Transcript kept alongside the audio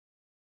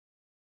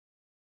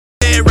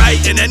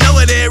right, and I know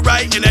it ain't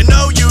right, and I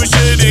know you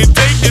shouldn't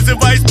take this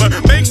advice, but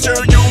make sure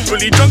you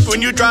really drunk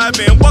when you drive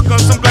and walk on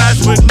some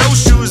glass with no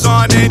shoes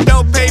on and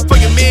don't pay for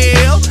your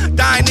meal,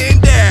 dine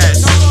and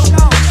dash.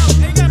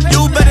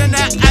 You better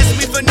not ask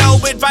me for no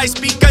advice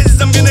because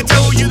I'm gonna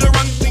tell you the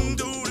wrong thing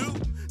to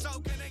do. So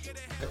can I get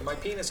it? My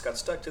penis got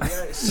stuck to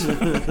the ice.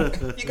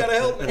 You gotta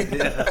help me.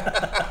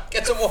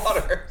 Get some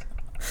water.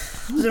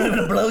 Is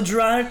there a blow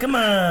dryer? Come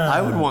on.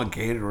 I would want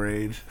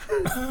Gatorade.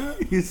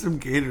 Use some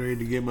Gatorade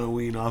to get my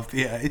ween off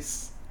the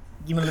ice.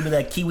 Give me a little bit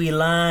of that kiwi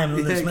lime, a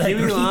little bit of that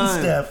kiwi green lime.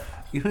 stuff.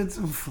 You need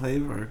some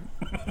flavor.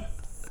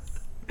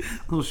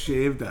 Little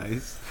shaved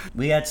ice.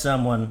 We had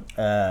someone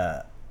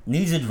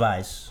needs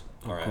advice.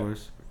 All right. Of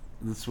course.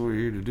 That's what we're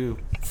here to do.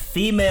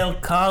 Female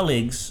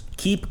colleagues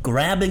keep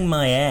grabbing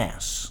my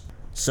ass.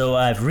 So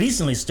I've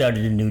recently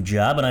started a new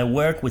job and I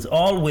work with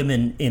all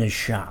women in a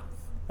shop.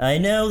 I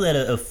know that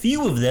a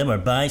few of them are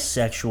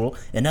bisexual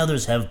and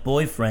others have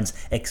boyfriends,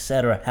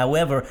 etc.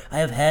 However, I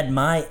have had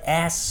my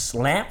ass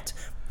slapped,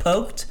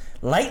 poked,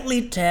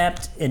 lightly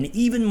tapped, and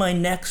even my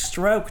neck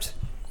stroked.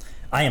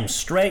 I am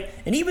straight,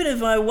 and even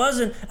if I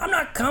wasn't, I'm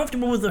not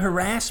comfortable with the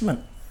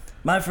harassment.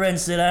 My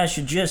friends said I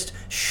should just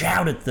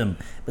shout at them,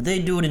 but they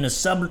do it in a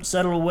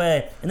subtle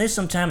way, and they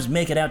sometimes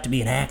make it out to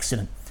be an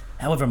accident.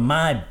 However,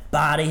 my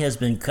body has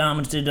been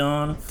commented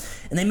on,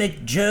 and they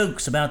make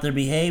jokes about their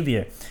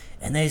behavior,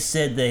 and they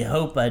said they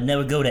hope I'd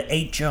never go to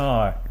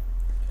HR.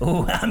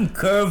 Oh, I'm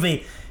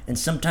curvy, and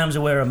sometimes I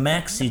wear a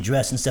maxi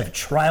dress instead of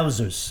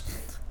trousers.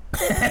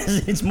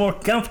 It's more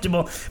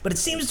comfortable, but it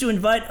seems to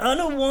invite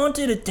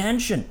unwanted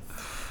attention.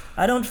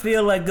 I don't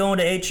feel like going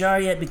to HR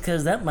yet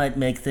because that might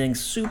make things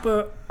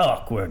super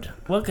awkward.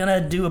 What can I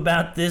do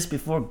about this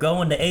before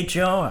going to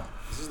HR?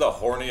 This is the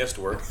horniest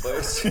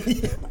workplace.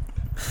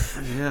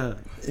 Yeah.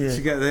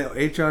 She got the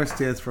HR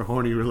stands for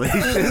horny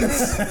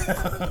relations.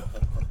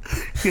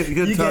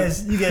 You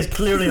guys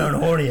clearly aren't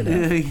horny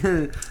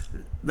enough.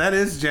 That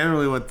is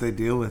generally what they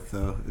deal with,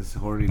 though, is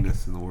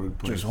horniness in the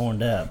workplace. Just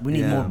horned up. We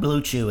need Yeah. more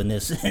Blue Chew in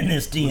this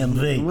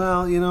DMV.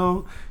 Well, you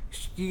know,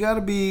 you got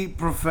to be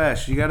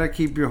profesh. You got to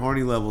keep your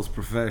horny levels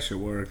profesh at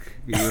work.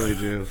 You really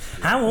do.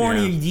 How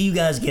horny Yeah. do you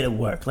guys get at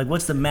work? Like,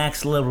 what's the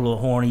max level of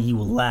horny you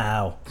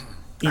allow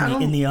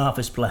in the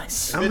office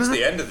place? It's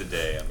the end of the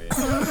day. I mean,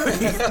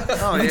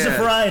 Oh, It's a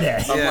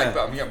Friday.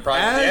 I'm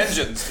priming the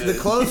engines. The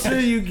closer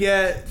you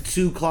get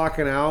to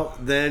clocking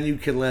out, then you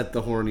can let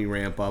the horny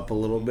ramp up a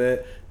little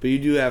bit. But you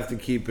do have to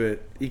keep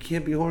it. You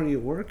can't be horny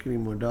at work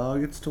anymore,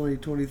 dog. It's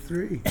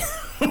 2023.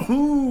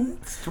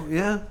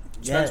 Yeah.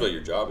 Depends what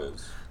your job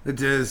is. It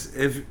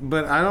is.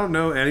 But I don't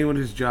know anyone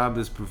whose job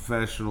is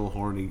professional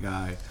horny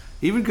guy.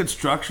 Even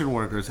construction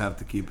workers have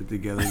to keep it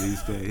together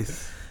these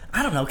days.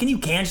 I don't know. Can you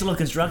cancel a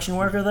construction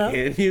worker, though?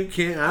 And you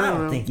can't. I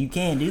don't know. think you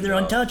can, dude. They're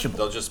untouchable.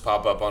 They'll just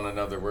pop up on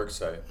another work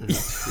site.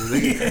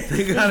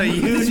 They got a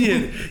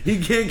union. You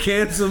can't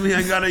cancel me.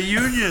 I got a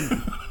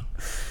union.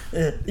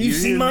 You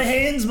see my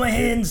hands? My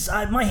hands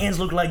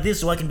look like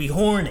this so I can be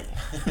horny.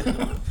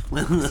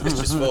 It's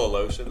just full of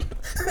lotion.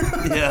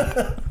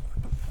 Yeah.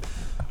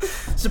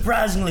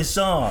 Surprisingly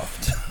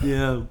soft.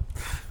 Yeah.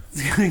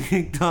 It's getting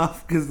kicked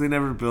off because they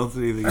never built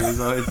anything. He was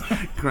always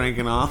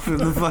cranking off in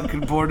the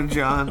fucking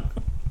Porta-John.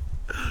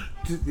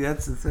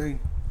 That's the thing.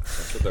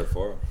 That's what they're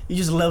for. He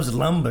just loves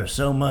lumber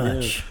so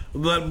much.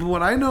 But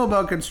what I know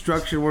about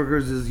construction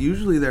workers is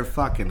usually they're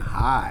fucking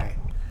high.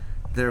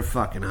 They're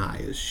fucking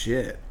high as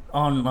shit.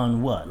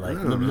 On what? Like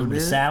a little bit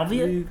of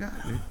salvia? What do you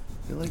got, man?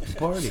 They like to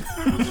party.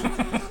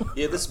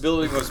 Yeah, this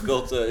building was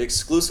built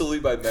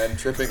exclusively by men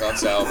tripping on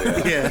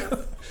salvia. Yeah.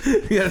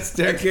 You got a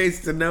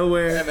staircase to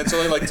nowhere. And it's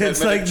only like 10 It's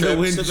minute like trips. the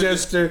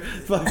Winchester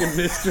fucking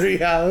mystery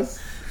house.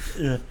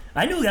 Yeah.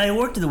 I knew a guy who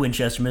worked at the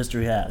Winchester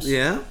Mystery House.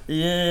 Yeah?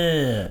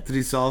 Yeah. Did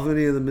he solve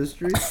any of the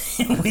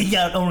mysteries? We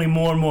got only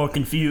more and more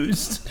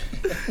confused.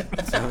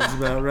 Sounds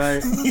about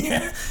right.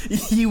 Yeah.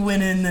 You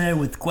went in there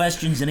with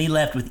questions and he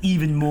left with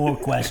even more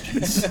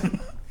questions.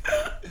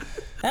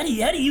 How do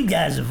you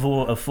guys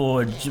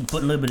afford to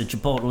put a little bit of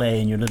Chipotle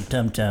in your little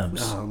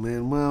tum-tums? Oh,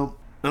 man. Well,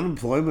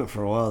 unemployment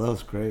for a while, that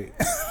was great.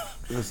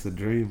 That's the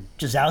dream.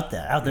 Just out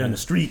there in the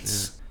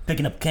streets,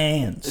 picking up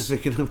cans.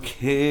 Picking up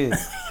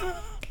cans.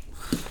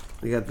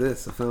 I got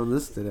this. I found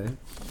this today.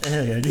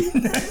 Hell yeah, dude.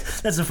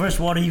 That's the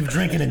first water you've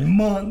drinking in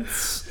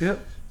months.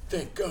 Yep.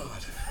 Thank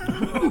God.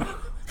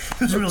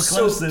 It was real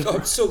close there.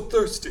 I'm so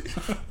thirsty.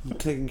 I'm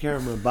taking care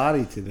of my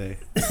body today.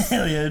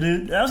 Hell yeah,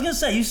 dude. I was gonna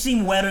say, you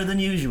seem wetter than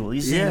usual.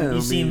 You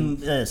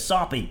seem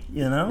soppy,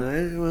 you know?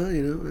 Well,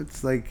 you know,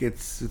 it's like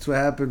it's what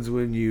happens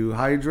when you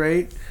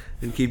hydrate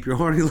and keep your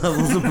horny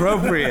levels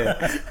appropriate.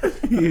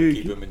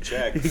 Keep them in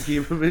check. You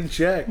keep them in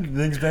check.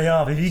 Things pay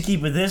off. If you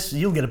keep with this,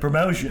 you'll get a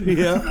promotion.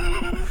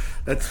 Yeah,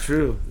 that's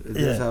true.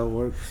 That's how it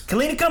works.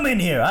 Kalina, come in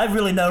here. I've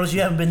really noticed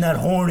you haven't been that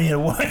horny at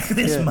work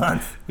this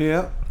month.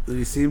 Yeah,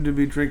 you seem to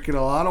be drinking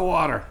a lot of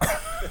water.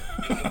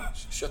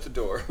 Shut the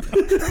door.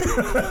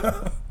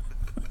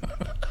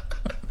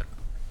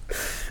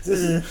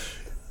 This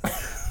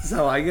is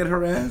how I get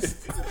harassed.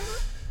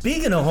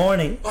 Speaking of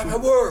horny, I'm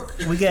at work.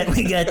 we got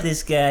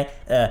this guy.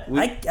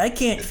 I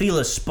can't feel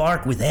a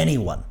spark with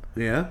anyone.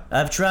 Yeah.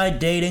 I've tried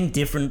dating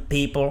different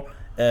people,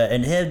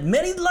 and had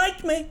many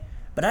liked me,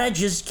 but I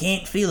just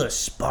can't feel a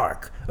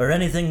spark or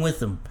anything with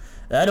them.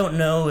 I don't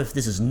know if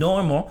this is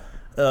normal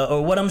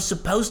or what I'm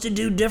supposed to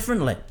do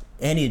differently.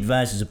 Any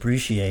advice is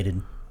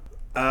appreciated.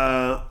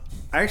 I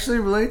actually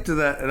relate to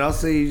that, and I'll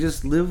say you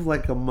just live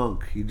like a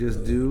monk. You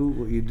just do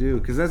what you do,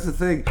 because that's the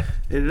thing.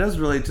 It does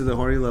relate to the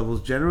horny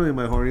levels. Generally,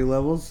 my horny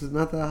levels is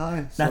not that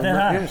high. Not that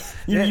high.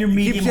 You're it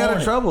medium keeps you out of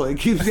horny. trouble. It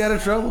keeps you out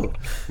of trouble.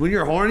 When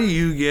you're horny,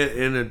 you get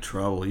into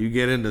trouble. You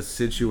get into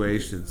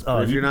situations.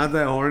 But if you're not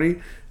that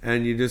horny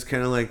and you just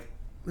kind of like,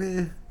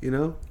 then you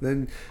know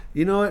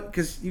what?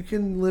 Because you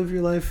can live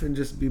your life and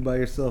just be by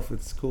yourself.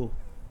 It's cool.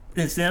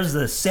 That was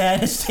the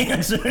saddest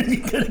answer you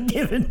could have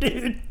given,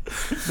 dude.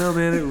 No,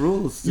 man, it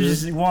rules. You Dude.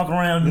 just walk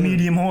around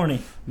medium horny.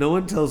 No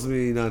one tells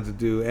me not to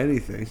do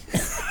anything.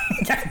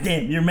 God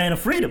damn, you're a man of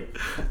freedom.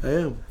 I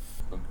am.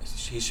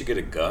 He should get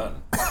a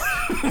gun.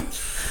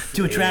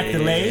 To attract the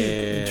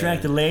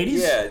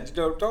ladies? Yeah,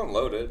 don't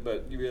load it,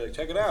 but you'd be like,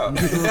 check it out.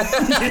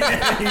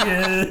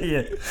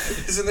 yeah.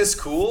 Isn't this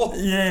cool?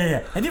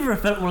 Yeah. Have you ever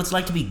felt what it's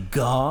like to be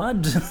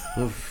God?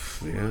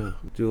 Yeah.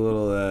 Do a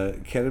little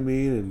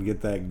ketamine and get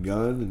that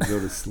gun and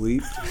go to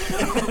sleep.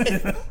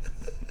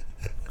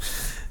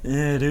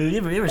 Yeah, dude. You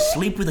ever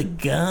sleep with a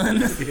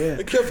gun? Yeah.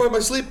 I can't find my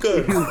sleep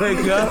gun. You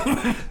wake up.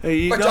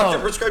 Hey, My doctor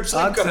prescribed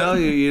sleep I'll gun. tell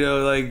you,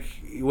 like,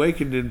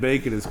 waking in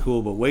bacon is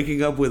cool, but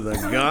waking up with a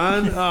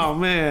gun? Oh,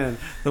 man.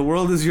 The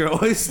world is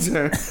your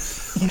oyster.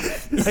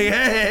 Like,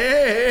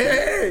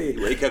 hey.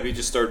 You wake up, you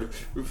just start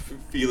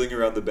feeling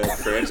around the bed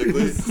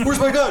frantically. Where's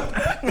my gun?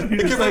 I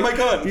can't find my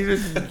gun. You're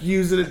just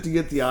using it to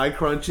get the eye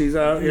crunchies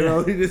out, you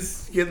know? You're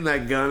just getting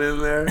that gun in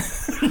there.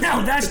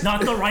 No, that's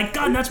not the right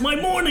gun. That's my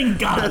morning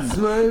gun.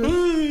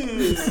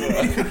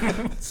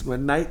 It's my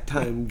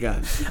nighttime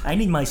gun. I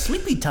need my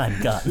sleepy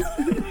time gun.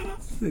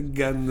 The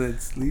gun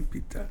that's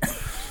sleepy time.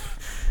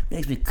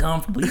 Makes me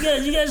comfortable.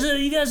 You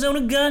guys own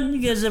a gun? You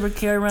guys ever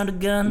carry around a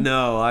gun?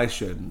 No, I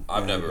shouldn't.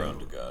 I've never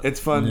owned a gun. It's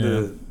fun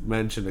to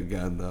mention a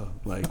gun, though.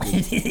 Like,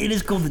 It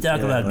is cool to talk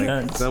about like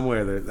guns.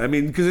 somewhere there. I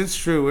mean, because it's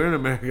true. We're in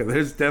America.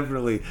 There's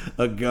definitely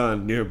a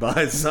gun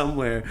nearby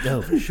somewhere.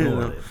 Oh, for You sure.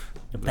 know?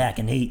 A pack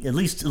and heat. At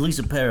least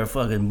a pair of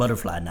fucking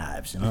butterfly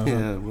knives, you know?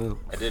 Yeah, well,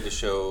 I did a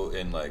show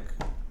in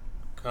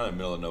kind of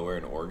middle of nowhere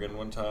in Oregon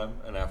one time,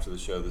 and after the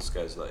show, this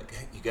guy's like,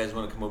 hey, "You guys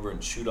want to come over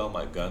and shoot all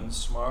my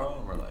guns tomorrow?"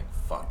 And we're like,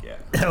 "Fuck yeah!"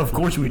 Of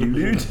course we do,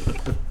 dude.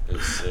 It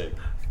was sick.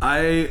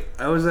 I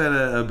was at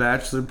a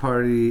bachelor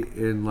party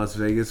in Las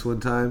Vegas one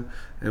time,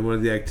 and one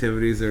of the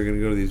activities they were going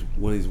to go to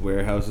one of these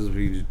warehouses where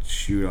you just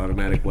shoot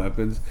automatic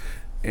weapons,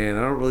 and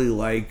I don't really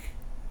like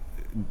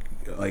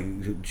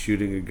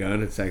shooting a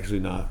gun. It's actually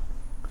not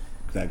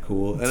that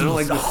cool, and I don't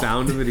like the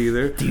sound of it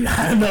either. Dude,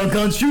 I don't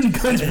know. Shooting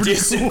guns pretty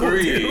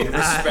Disagree, cool.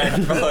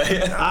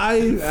 respectfully. I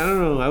don't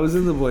know. I was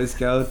in the Boy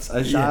Scouts.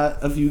 I shot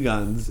a few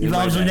guns. You've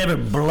obviously never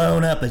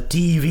blown up a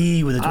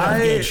TV with a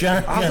 12-gauge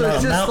shotgun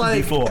on a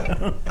mountain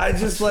before. I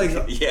just like.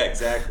 Yeah,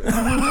 exactly.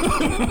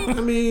 I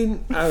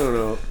mean, I don't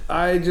know.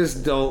 I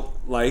just don't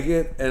like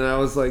it, and I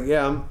was like,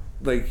 yeah,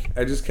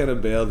 I just kind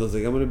of bailed. I was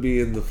like, I'm gonna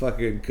be in the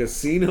fucking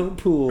casino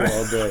pool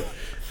all day,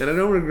 and I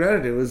don't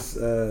regret it. It was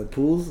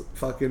pools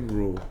fucking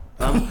rule.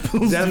 I'm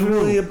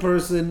definitely a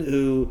person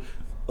who,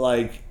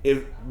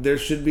 if there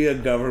should be a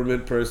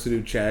government person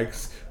who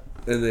checks,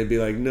 and they'd be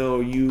like,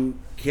 no, you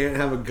can't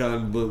have a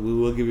gun, but we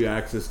will give you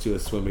access to a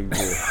swimming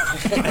pool.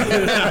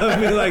 And I'd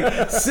be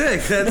like,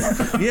 sick.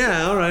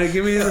 All right,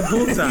 give me the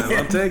pool time.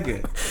 I'll take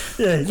it.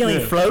 Yeah, you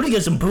gotta float, you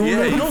get some pool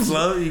Yeah, you noodles.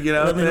 float, you get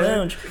out Let me there.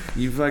 lounge.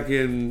 You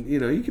fucking,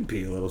 you can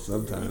pee a little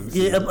sometimes.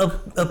 Yeah,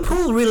 a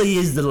pool really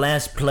is the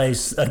last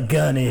place a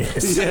gun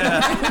is.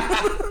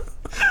 Yeah.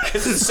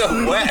 Because it's so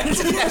wet.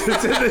 It's in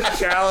the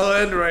shallow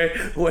end, right?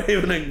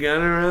 Waving a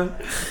gun around.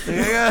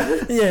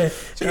 Yeah.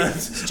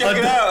 Check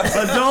it out.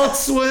 Adult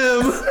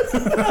Swim.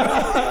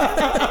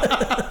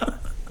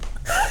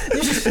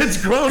 It's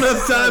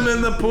grown-up time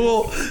in the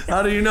pool.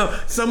 How do you know?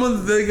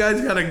 The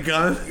guy's got a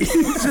gun.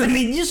 I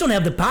mean, you just don't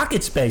have the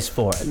pocket space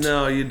for it.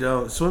 No, you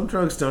don't. Swim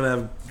trunks don't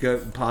have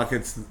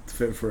pockets that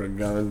fit for a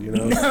gun,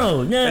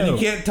 No. And you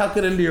can't tuck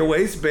it into your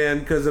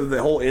waistband because of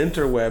the whole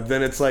interweb.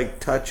 Then it's like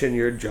touching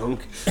your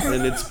junk,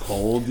 and it's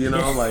cold,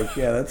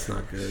 that's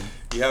not good.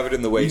 You have it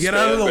in the You waistband,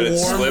 get out of but the it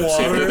warm slips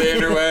water, into the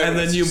interweb. and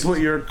then you put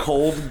your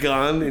cold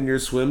gun in your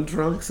swim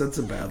trunks. That's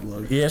a bad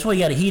look. Yeah, that's why you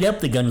gotta heat up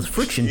the gun with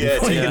friction. Yeah,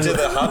 before take you it to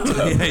the hot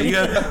tub. Yeah, you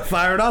gotta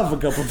fire it off a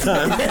couple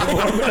times,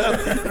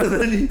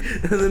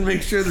 and then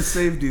make sure the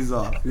safety's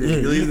off. You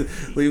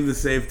leave the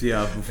safety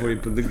off before you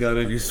put the gun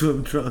in your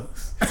swim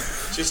trunks.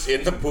 Just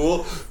in the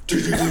pool.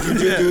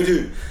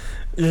 Do.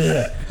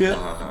 Yeah.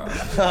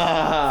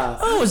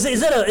 Oh, is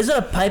that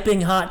a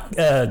piping hot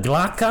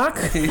Glock cock?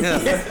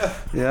 Yeah.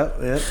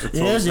 Yes.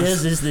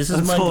 This is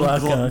my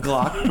Glock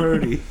cock. Glock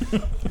Purdy.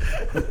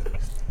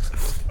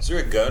 Is there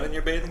a gun in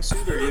your bathing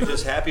suit, or are you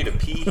just happy to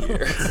pee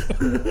here?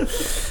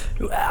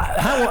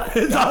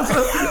 It's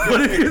also,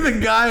 what if you're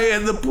the guy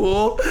in the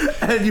pool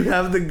and you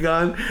have the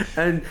gun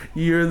and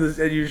you're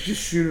and you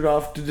just shoot it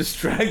off to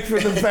distract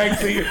from the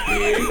fact that you're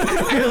peeing?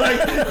 You're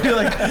like,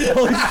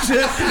 holy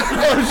shit,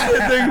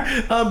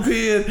 I'm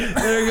peeing, and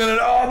they're gonna,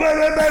 oh man,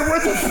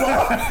 what the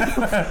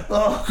fuck?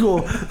 Oh,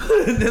 cool.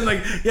 And then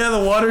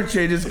the water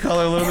changes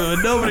color a little bit,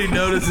 but nobody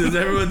notices.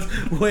 Everyone's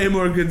way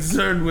more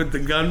concerned with the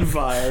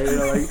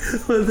gunfire.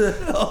 What the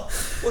hell?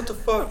 What the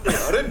fuck?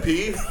 I didn't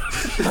pee.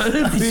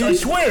 I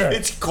swear.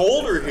 It's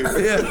colder here.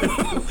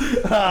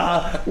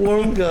 Yeah.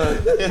 Warm gun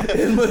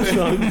in my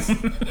trunks.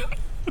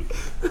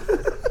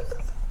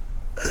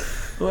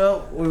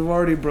 Well, we've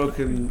already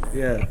broken.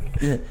 Yeah.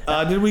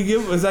 Did we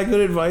give? Was that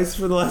good advice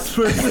for the last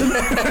person?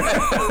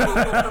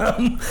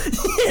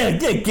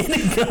 Get a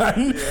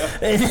gun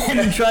and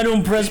then try to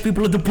impress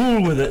people at the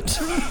pool with it.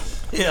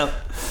 Yeah.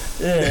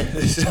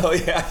 So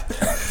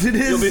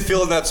you'll be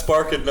feeling that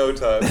spark in no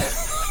time.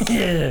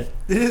 Yeah.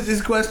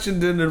 His question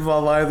didn't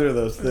involve either of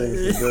those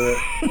things. Did it?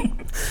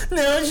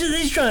 No,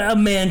 he's a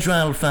man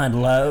trying to find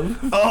love.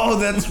 Oh,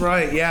 that's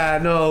right. Yeah,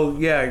 no,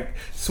 yeah.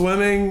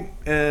 Swimming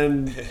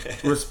and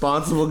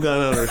responsible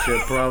gun ownership,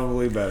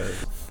 probably better.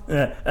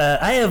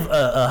 I have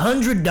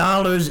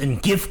 $100 in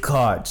gift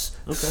cards.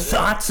 Okay.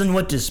 Thoughts on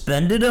what to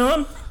spend it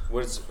on?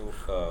 What's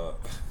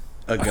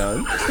a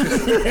gun?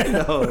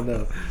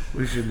 No.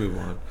 We should move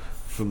on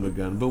from the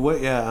gun. But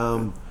what?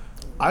 Yeah,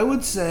 I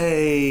would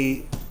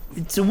say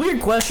it's a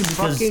weird question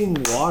because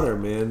fucking water,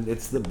 man.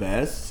 It's the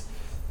best.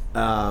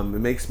 It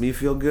makes me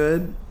feel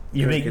good.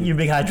 You're a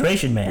big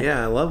hydration man.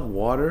 Yeah, I love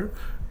water.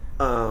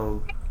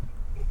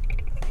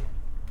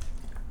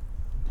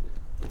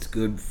 It's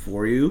good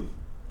for you.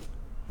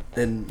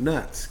 And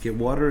nuts. Get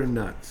water and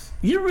nuts.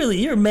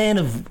 You're a man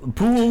of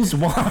pools,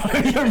 water.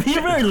 You're a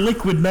very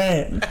liquid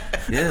man.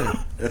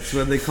 Yeah, that's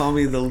when they call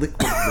me the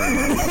liquid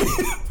man.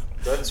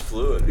 That's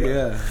fluid.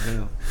 Yeah.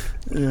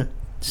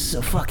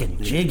 So fucking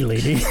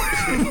jiggly, dude.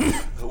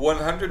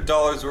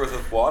 $100 worth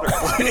of water,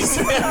 please.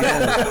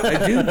 Yeah,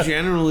 I do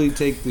generally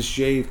take the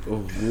shape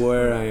of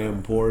where I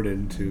am poured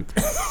into.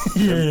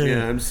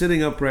 I'm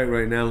sitting upright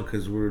right now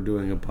because we're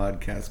doing a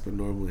podcast, but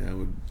normally I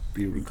would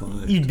be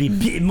reclined. You'd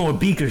be more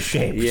beaker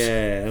shaped.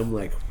 Yeah, I'm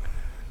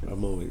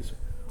always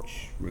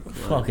reclined.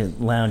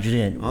 Fucking lounging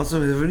in. Also,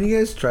 have any of you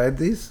guys tried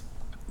these?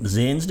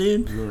 Zins,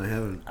 dude? No, I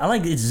haven't. I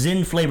like it's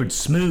Zin flavored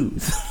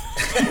smooth.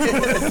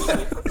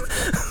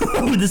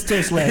 What would this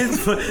taste like?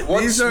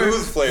 What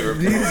smooth flavor?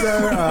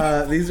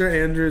 These are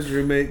Andrew's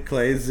roommate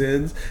Clay's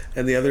Zins.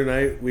 And the other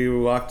night we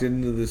walked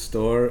into the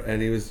store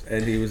and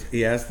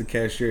he asked the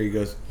cashier, he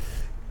goes,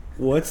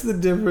 "What's the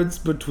difference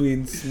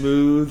between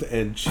smooth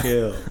and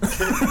chill?"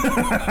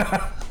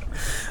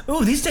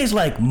 Ooh, these taste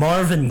like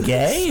Marvin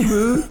Gaye.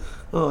 Smooth?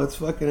 Oh, it's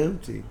fucking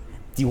empty.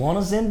 Do you want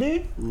a Zin,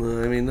 dude?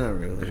 No, I mean, not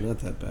really. Not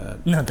that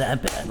bad. Not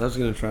that bad. I was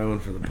going to try one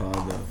for the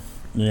pod, though.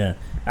 Yeah.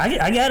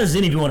 I got a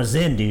Zin if you want a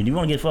Zin, dude. You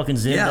want to get fucking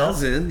Zinned up? Yeah, I'll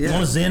Zin. Yeah. You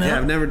want a Zin Yeah, up?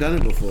 I've never done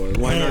it before.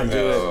 Why not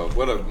do it?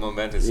 What a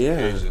momentous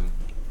occasion.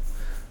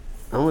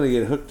 I'm going to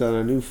get hooked on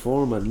a new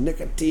form of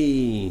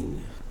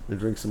nicotine. And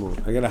drink some more.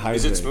 I got to hydrate.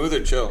 Is it smooth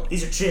or chill?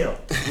 These are chill.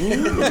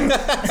 I'm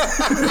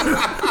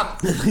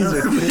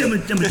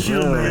a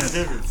chill man.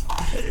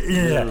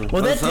 Yeah.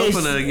 Well, I was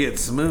hoping to get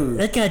smooth.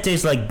 That kind of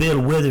tastes like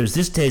Bill Withers.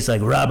 This tastes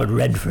like Robert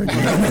Redford.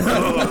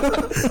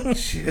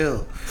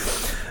 Chill.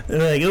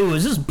 They're like, oh,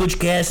 is this Butch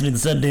Cassidy, the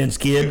Sundance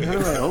Kid? How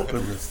do I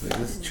open this thing?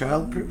 This is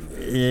childproof?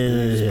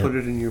 Yeah. Just put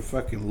it in your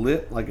fucking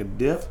lip like a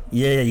dip?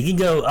 Yeah, you can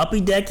go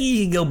uppy decky,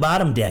 you can go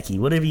bottom decky,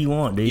 whatever you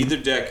want, dude. Either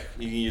deck.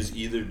 You can use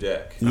either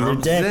deck.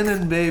 I'm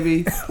zinning,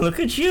 baby. Look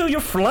at you,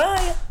 you're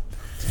flying.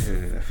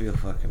 Dude, I feel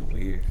fucking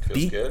weird.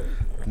 Feels good.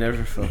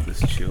 Never felt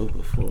this chill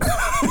before.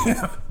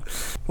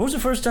 When was the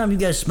first time you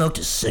guys smoked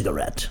a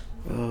cigarette?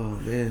 Oh,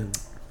 man.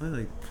 I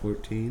like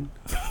 14.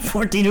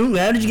 14? Ooh,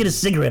 how did you get a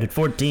cigarette at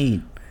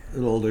 14?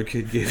 An older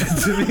kid gave it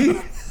to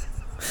me.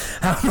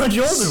 How much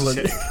older was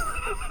it?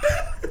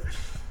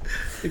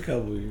 A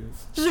couple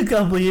years. Just a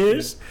couple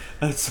years.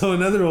 So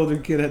another older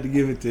kid had to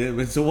give it to him.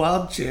 It's a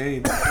wild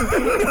chain.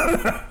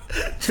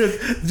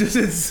 just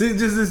a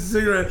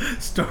cigarette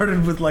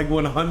started with like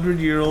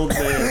 100-year-old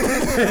man.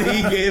 And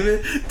he gave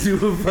it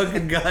to a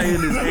fucking guy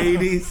in his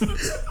 80s.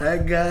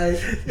 That guy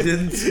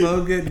didn't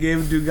smoke it.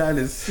 Gave it to a guy in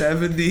his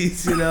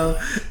 70s, you know.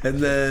 And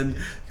then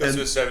Goes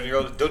to a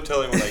 7-year-old. Don't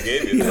tell him what I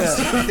gave you.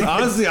 yeah.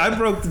 Honestly, I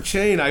broke the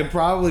chain. I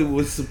probably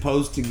was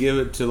supposed to give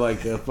it to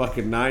like a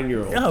fucking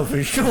 9-year-old. Oh,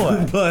 for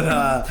sure. But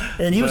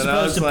and he was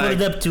supposed to put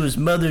it up to his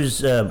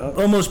mother's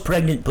almost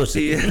pregnant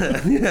pussy.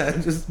 Yeah,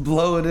 just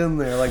blow it in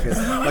there like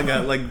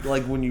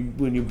when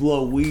you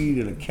blow weed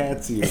in a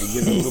cat's ear to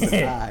get a little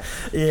bit high.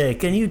 Yeah,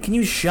 can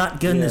you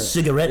shotgun the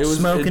cigarette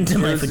smoke into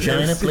my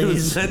vagina, please? It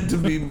was meant to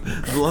be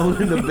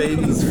blown in a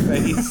baby's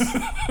face,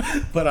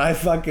 but I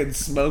fucking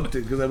smoked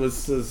it because I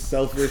was a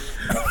selfish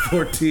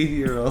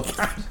 14-year-old.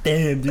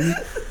 Damn, dude.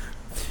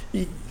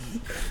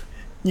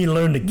 You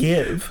learn to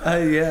give.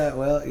 Yeah,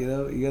 well, you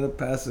know, you gotta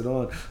pass it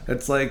on.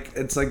 It's like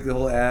the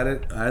whole add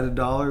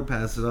 $1,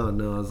 pass it on.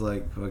 No, I was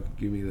like, fuck,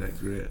 give me that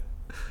grit.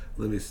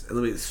 Let me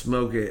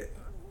smoke it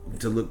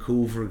to look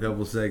cool for a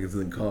couple seconds,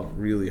 and then cough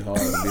really hard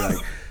and be like,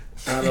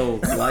 I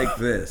don't like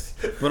this.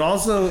 But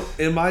also,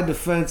 in my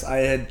defense, I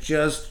had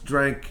just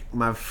drank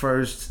my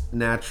first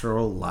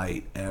natural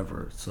light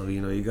ever, so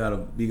you know you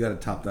gotta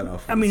top that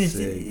off. I mean, it's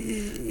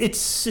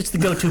the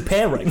go-to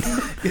pairing.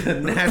 Yeah,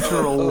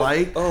 natural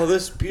light. Oh,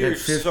 this beer At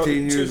is 15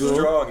 too years old.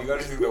 strong. You got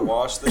anything to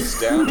wash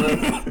this down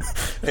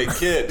with? Hey,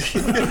 kid.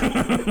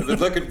 They're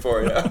looking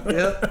for you.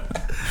 Yep.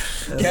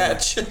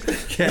 Catch. Yep,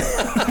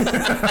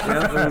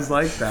 it was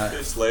like that.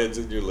 It lands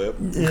in your lip.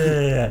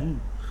 Yeah.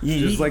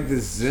 Just like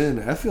this Zen,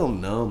 I feel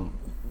numb.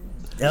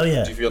 Oh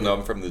yeah. Do you feel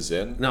numb from the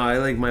Zen? No, I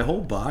like my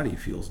whole body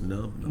feels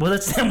numb. Well,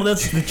 that's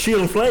the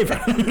chill flavor.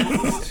 I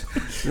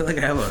feel like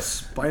I have a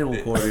spinal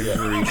cord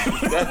injury.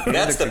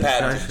 That's the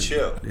path to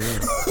chill.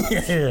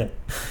 Yeah.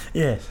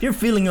 Yeah. If you're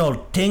feeling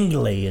all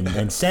tingly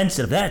and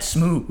sensitive, that's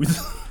smooth.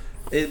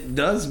 It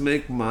does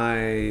make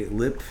my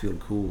lip feel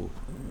cool.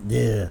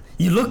 Yeah.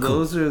 You look cool.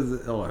 Those are the.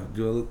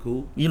 Do I look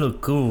cool? You look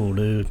cool,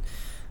 dude.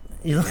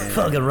 You look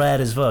fucking rad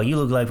as fuck. You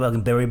look like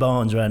fucking Barry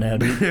Bonds right now,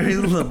 dude. Barry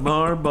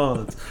Lamar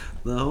Bonds,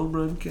 the home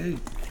run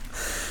king.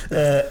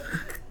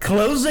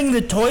 Closing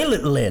the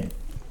toilet lid.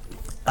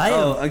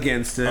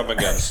 Against it. I'm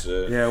against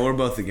it. Yeah, we're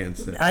both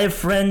against it. I have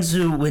friends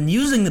who, when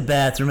using the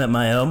bathroom at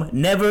my home,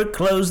 never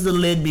close the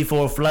lid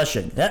before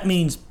flushing. That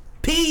means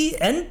pee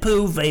and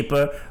poo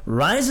vapor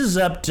rises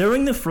up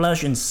during the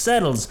flush and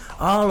settles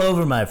all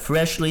over my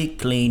freshly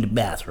cleaned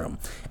bathroom,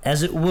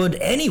 as it would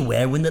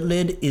anywhere when the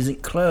lid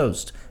isn't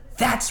closed.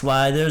 That's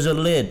why there's a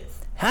lid.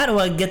 How do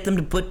I get them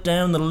to put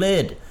down the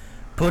lid?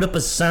 Put up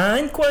a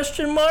sign, ?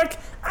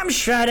 I'm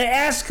shy to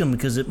ask them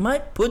because it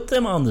might put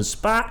them on the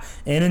spot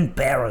and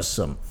embarrass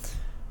them.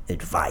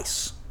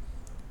 Advice.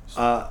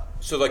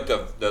 So like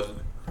the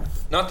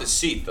not the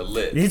seat, the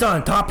lid. He's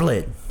on top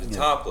lid. The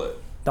top lid.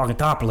 Talking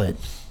top lid.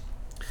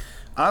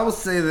 I will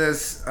say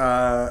this.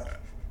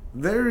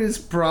 There is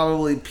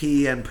probably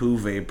pee and poo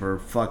vapor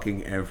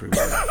fucking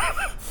everywhere.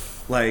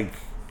 Like,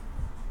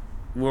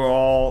 we're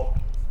all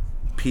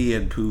pee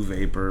and poo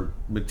vapor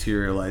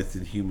materialized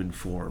in human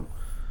form.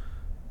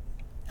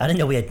 I didn't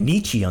know we had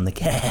Nietzsche on the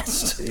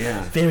cast.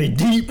 Yeah. Very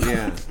deep.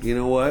 Yeah. You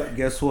know what?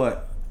 Guess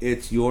what?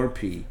 It's your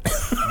pee.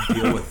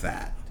 Deal with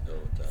that.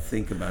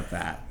 Think about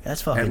that.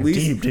 That's fucking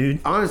deep, dude.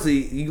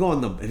 Honestly, you go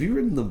on the. Have you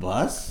ridden the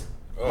bus?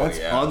 Oh, That's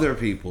yeah. other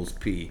people's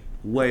pee.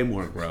 Way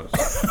more gross.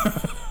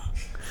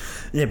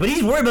 Yeah, but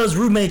he's worried about his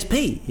roommate's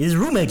pee. His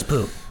roommate's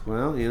poo.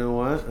 Well, you know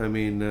what? I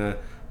mean,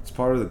 it's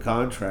part of the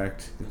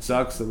contract. It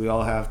sucks that we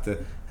all have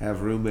to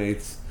have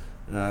roommates.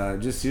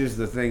 Just here's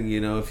the thing,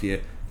 you know, if you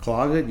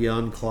clog it, you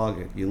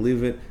unclog it. You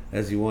leave it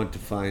as you want to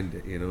find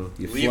it, you know.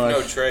 You Leave flush.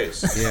 no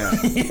trace. Yeah.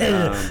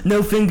 Yeah,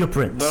 no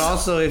fingerprints. But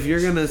also, if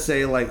you're gonna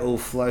say like, "Oh,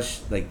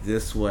 flush like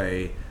this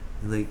way,"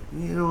 like,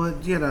 you know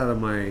what? Get out of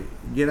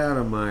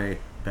my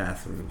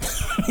bathroom.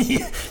 You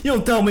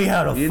don't tell me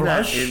how to You're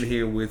flush. not in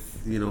here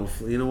with, you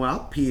know what?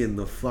 I'll pee in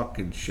the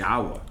fucking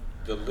shower.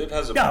 The lid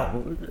has a.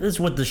 No, that's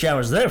what the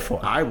shower's there for.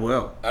 I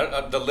will.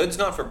 The lid's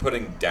not for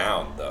putting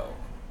down though.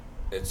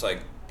 It's like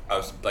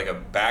a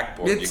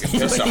backboard you It's- can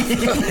piss off.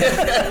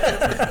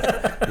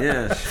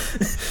 Yeah.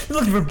 You're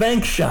looking for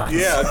bank shots.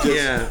 Yeah, just,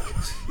 Yeah.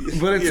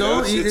 But it's You know,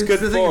 only it's it's good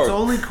the thing, it's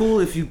form. only cool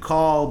if you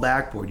call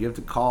backboard. You have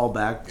to call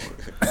backboard.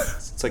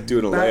 It's like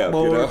doing a layup,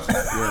 you know.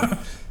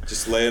 Yeah.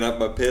 Just laying up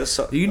my piss.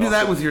 You can do off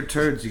that the- with your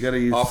turds. You gotta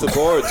use off the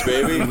boards,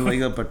 baby.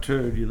 laying up a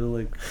turd, you know,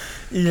 like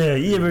Yeah,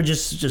 you ever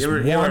just You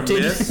ever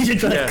wanted? miss? You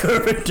try Yeah. to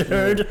curve a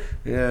turd?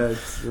 yeah,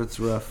 it's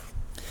rough.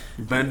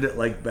 Bend it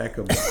like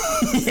Beckham.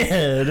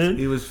 Yeah, dude.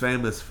 He was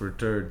famous for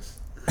turds.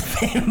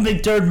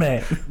 Big turd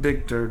man.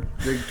 Big turd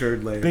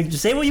layer. Big,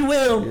 say what you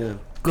will. Yeah.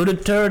 Good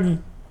at turd.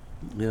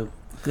 Yep.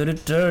 Good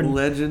at turd.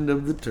 Legend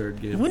of the turd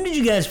game. When did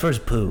you guys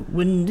first poo?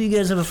 When do you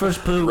guys have a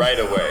first poo? Right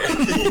away.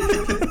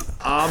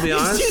 I'll be You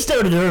honest,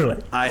 started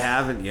early. I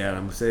haven't yet.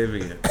 I'm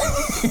saving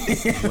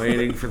it.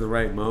 Waiting for the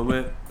right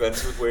moment.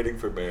 Ben's was waiting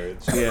for marriage.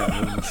 Yeah,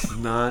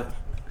 I'm not.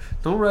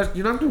 Don't rush.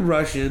 You don't have to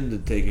rush into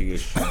taking a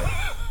shit.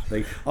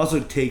 Like, also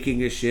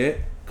taking a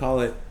shit. Call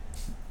it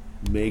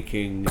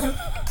making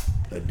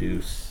a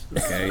deuce.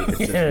 Okay, it's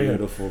Yeah, a yeah.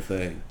 beautiful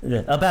thing.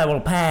 Yeah, a bad will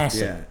pass.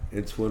 Yeah,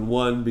 it's when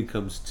one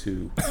becomes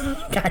two.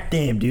 God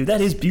damn, dude, that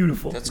is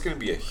beautiful. That's gonna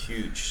be a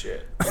huge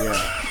shit.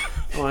 Yeah.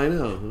 Oh, I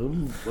know.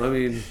 I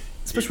mean,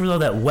 Especially with all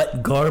that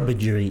wet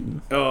garbage you're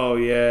eating. oh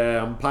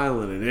yeah, I'm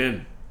piling it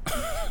in.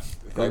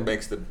 That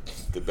makes the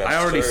best. I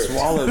already turd.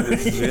 swallowed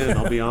this gin.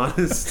 I'll be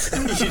honest.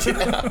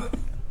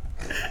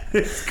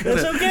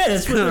 That's okay.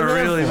 That's what Gonna they're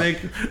there really for. make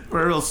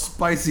a real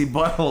spicy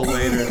butthole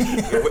later.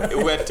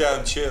 It went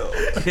down chill.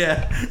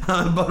 Yeah,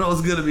 my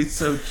butthole's gonna be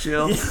so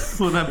chill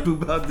when I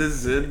poop out this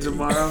zin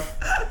tomorrow.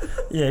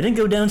 Yeah, it didn't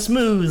go down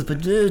smooth,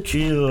 but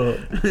chill.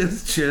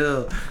 It's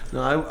chill.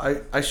 No,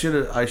 I should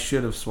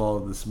have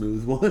swallowed the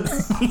smooth one.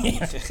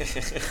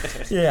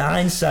 Yeah,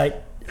 hindsight.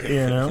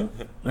 You know,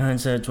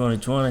 hindsight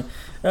 2020.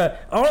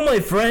 All my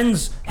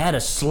friends had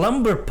a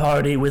slumber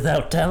party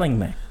without telling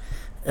me.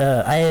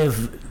 I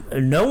have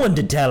no one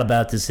to tell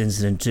about this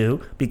incident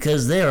to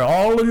because they are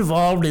all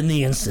involved in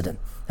the incident.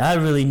 I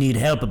really need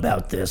help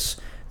about this.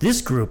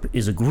 This group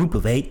is a group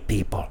of 8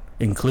 people,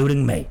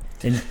 including me,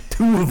 and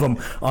 2 of them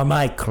are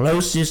my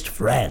closest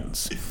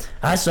friends.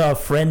 I saw a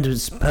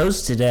friend's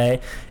post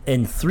today,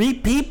 and 3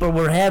 people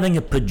were having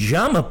a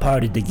pajama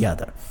party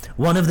together.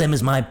 One of them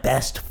is my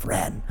best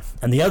friend,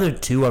 and the other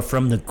 2 are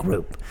from the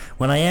group.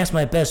 When I asked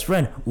my best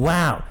friend,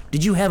 wow,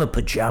 did you have a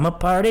pajama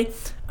party?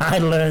 I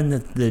learned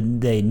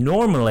that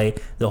normally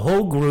the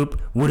whole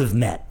group would have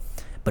met,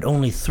 but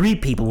only 3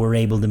 people were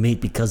able to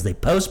meet because they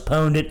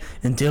postponed it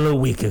until a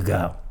week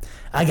ago.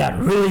 I got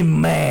really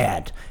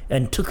mad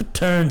and took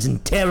turns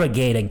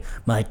interrogating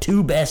my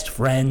 2 best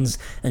friends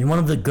and one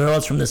of the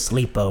girls from the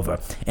sleepover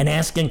and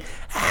asking,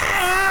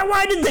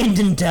 why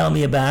didn't tell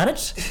me about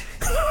it?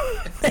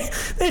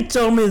 They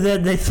told me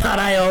that they thought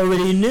I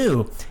already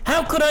knew.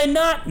 How could I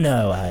not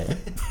know?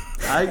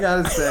 I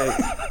gotta say,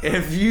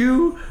 if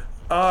you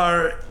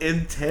are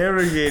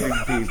interrogating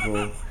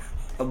people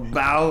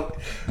about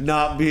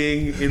not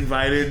being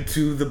invited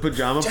to the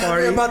pajama Tell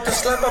party, me about the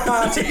slumber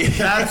party.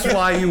 that's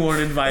why you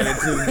weren't invited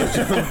to the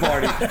pajama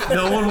party.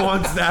 No one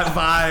wants that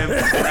vibe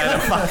at a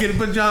fucking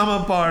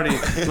pajama party.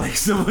 Like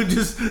someone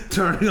just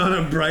turning on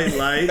a bright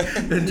light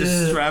and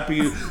just strapping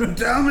you.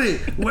 Tell me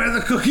where the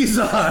cookies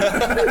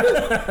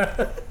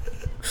are.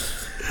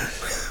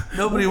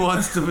 Nobody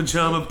wants to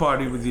pajama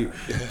party with you.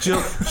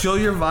 Chill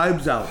your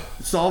vibes out.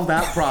 Solve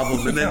that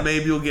problem, and then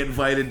maybe you'll get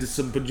invited to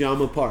some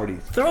pajama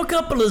parties. Throw a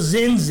couple of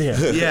zins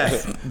in. Yeah,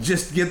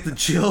 just get the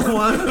chill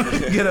one.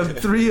 Get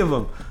 3 of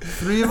them.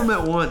 3 of them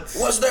at once.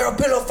 Was there a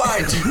pillow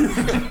fight?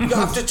 You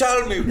have to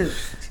tell me.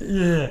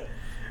 Yeah.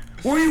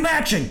 Were you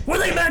matching? Were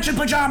they matching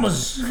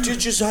pajamas?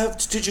 Did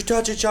you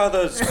touch each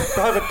other's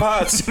private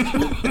parts?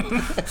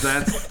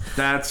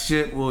 That's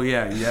shit. Well,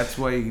 yeah, that's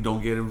why you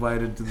don't get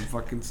invited to the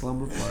fucking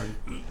slumber party.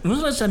 When was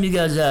the last time you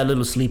guys had a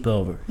little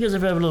sleepover? You guys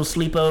ever have little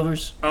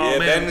sleepovers? Oh, yeah,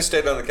 man. Ben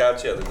stayed on the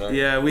couch the other night.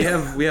 Yeah, we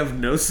have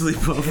no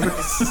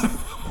sleepovers.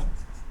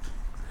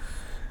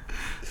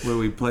 Where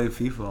we play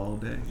FIFA all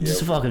day.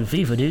 Just fucking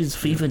FIFA, dude. It's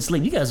FIFA and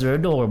sleep. You guys are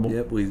adorable.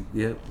 Yep, we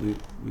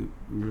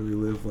really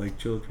live like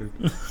children.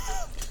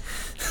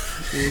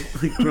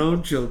 Like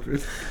grown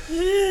children.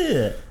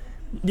 Yeah.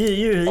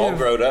 You're All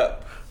grown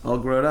up. All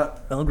grown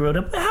up. all grown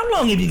up. How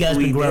long have you guys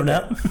been grown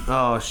up?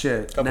 Oh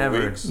shit. Couple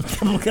Never. weeks.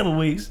 couple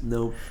weeks.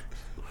 Nope.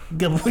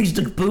 Couple weeks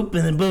took a poop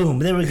and then boom,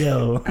 there we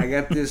go. I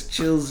got this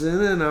chills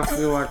in and I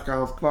feel like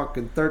I'm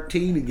fucking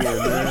 13 again,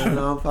 man.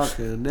 I'm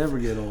fucking never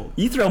get old.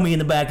 You throw me in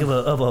the back of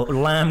a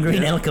lime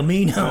green El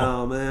Camino.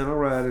 Oh man, I'll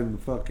ride in the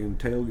fucking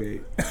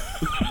tailgate.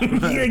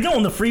 Yeah, go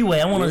on the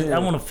freeway. I want to. Yeah. I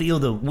want to feel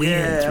the wind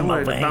Yeah, through I'm my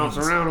ready to bounce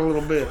veins. around a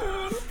little bit.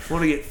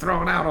 Want to get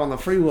thrown out on the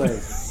freeway.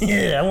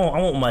 Yeah, I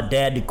want my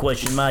dad to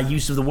question my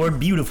use of the word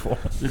beautiful.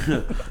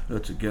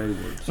 That's a gay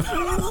word.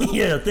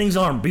 Yeah, things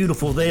aren't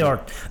beautiful. They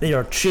are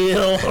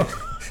chill.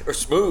 Or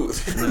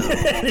smooth.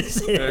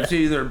 It's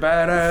either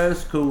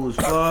badass, cool as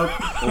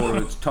fuck, or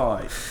it's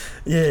tight.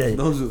 Yeah.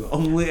 Those are the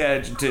only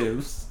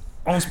adjectives.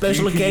 On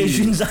special You can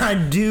occasions, I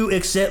do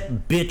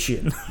accept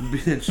bitching.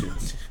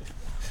 Bitches.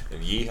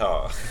 And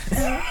yeehaw.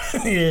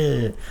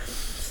 Yeah.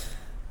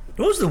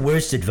 What was the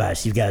worst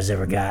advice you guys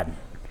ever gotten?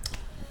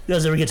 You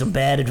guys ever get some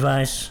bad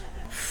advice?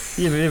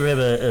 You ever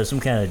have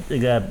some kind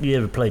of you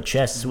ever play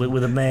chess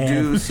with a man?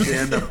 Do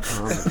stand-up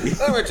comedy.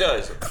 Let me tell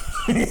you something.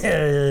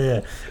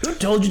 Yeah. Who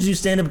told you to do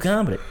stand-up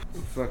comedy?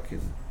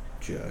 Fucking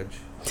judge.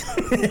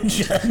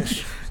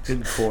 Judge.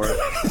 In court.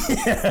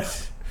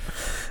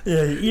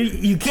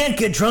 You can't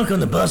get drunk on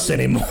the bus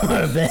anymore,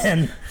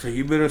 man. So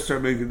you better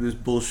start making this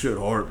bullshit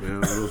art,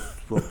 man, or else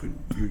fucking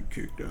you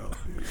kicked out.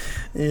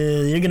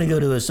 Dude. You're gonna go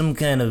to some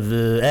kind of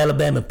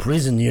Alabama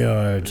prison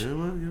yard. Yeah,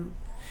 well, you know,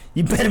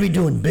 You better be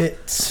doing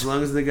bits. as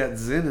long as they got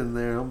Zen in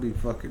there, I'll be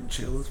fucking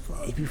chill as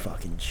fuck. If you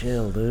fucking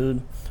chill,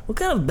 dude. What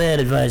kind of bad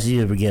advice do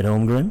you ever get,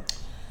 Holmgren?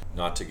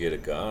 Not to get a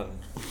gun.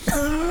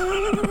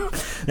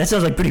 That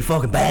sounds like pretty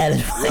fucking bad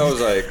advice. I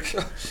was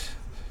like,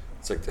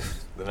 it's like,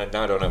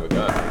 now I don't have a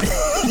gun.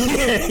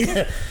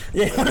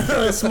 Yeah. What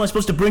am I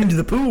supposed to bring to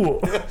the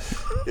pool?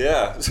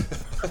 Yeah.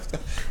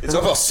 It's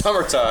almost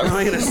summertime.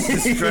 I'm gonna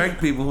distract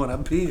people when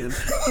I'm peeing.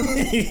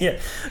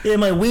 Yeah,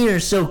 my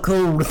wiener's so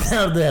cold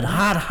without that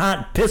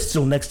hot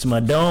pistol next to my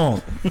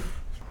dome.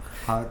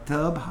 Hot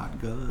tub,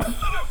 hot gun.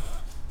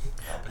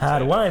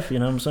 Hot wife, you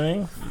know what I'm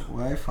saying?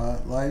 Wife,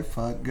 hot life,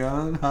 hot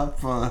gun, hot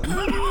fun.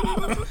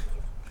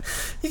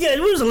 You guys,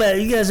 when was the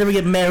last? You guys ever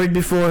get married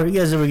before? You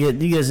guys ever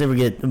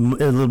get a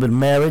little bit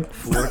married?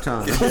 4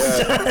 times.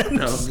 Yeah.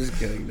 No, I'm just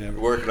kidding. Never.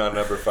 Working on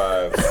number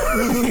 5.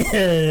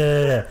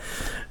 Yeah.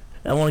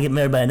 I want to get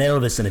married by an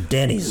Elvis and a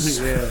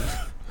Denny's.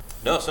 Yeah.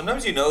 No,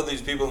 sometimes you know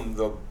these people and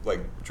they'll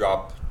like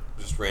drop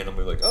just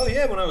randomly like, oh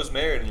yeah, when I was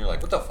married, and you're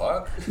like, what the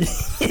fuck?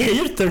 Yeah,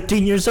 you're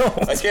 13 years old.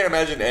 I can't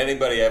imagine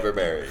anybody ever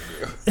married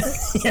you.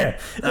 Yeah.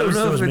 I don't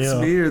know if throws me it's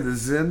off. me or the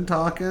Zen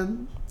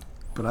talking,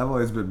 but I've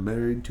always been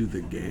married to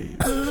the game.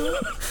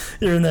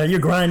 You're in there. You're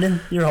grinding.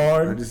 You're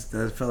hard.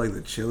 That felt like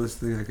the chillest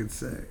thing I could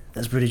say.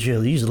 That's pretty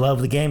chill. You just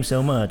love the game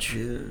so much.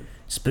 Yeah.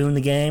 Spoon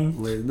the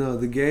game. Wait, no,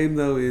 the game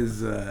though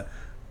is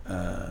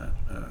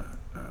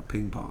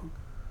ping pong.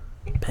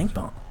 Ping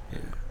pong. Yeah.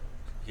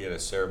 He had a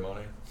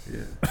ceremony.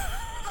 Yeah.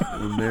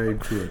 I'm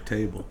married to a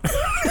table.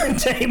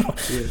 Table.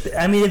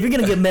 I mean, if you're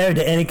gonna get married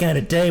to any kind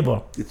of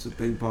table, It's a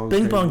ping pong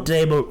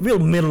table, real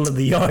middle of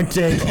the yard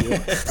table.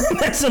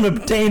 That's an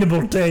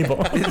obtainable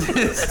table.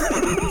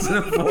 It's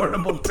an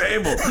affordable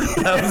table.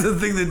 That was the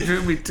thing that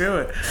drew me to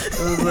it.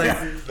 I was like,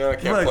 No, I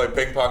can't Look.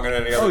 play ping pong on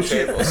any other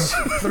tables.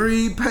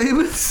 3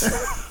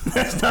 payments?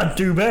 That's not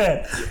too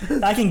bad.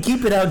 I can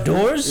keep it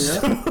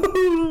outdoors.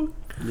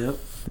 Yep.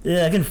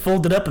 Yeah, I can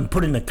fold it up and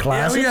put it in the Yeah,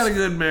 closet. we got a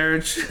good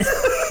marriage.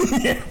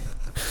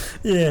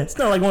 Yeah, it's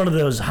not like one of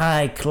those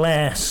high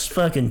class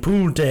fucking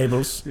pool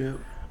tables. Yeah.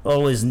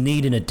 Always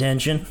needing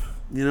attention.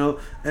 You know,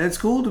 and it's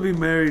cool to be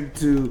married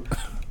to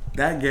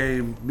that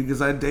game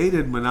because I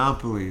dated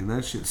Monopoly and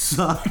that shit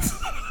sucked.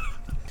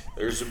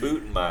 There's a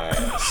boot in my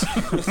ass.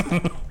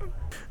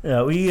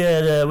 We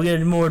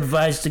had more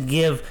advice to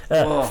give.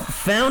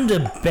 Found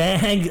a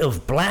bag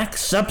of black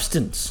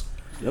substance.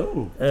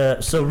 Oh.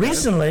 So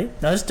recently,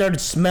 I started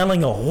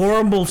smelling a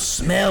horrible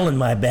smell in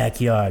my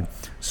backyard.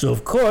 So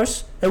of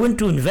course, I went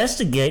to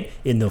investigate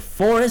in the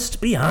forest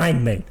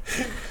behind me.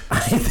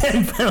 I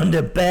then found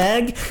a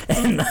bag,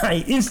 and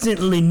I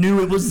instantly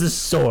knew it was the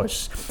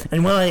source.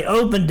 And when I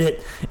opened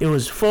it, it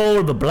was full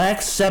of a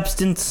black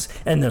substance,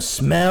 and the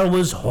smell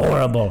was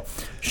horrible.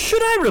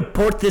 Should I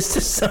report this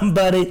to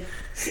somebody?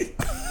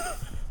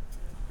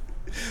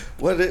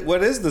 What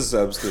is the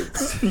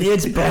substance?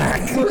 It's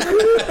black.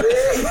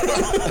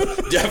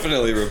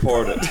 Definitely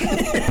report it.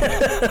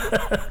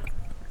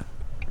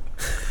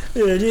 Do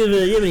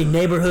you have any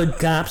neighborhood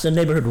cops, a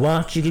neighborhood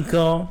watch you could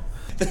call?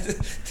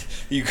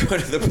 You go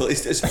to the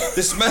police station.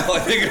 The smell. I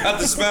figured out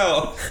the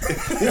smell.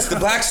 It's the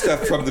black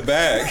stuff from the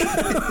bag.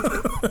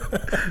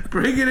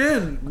 Bring it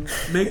in.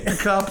 Make the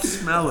cops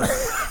smell it.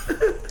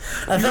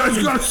 I You found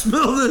guys gotta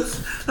smell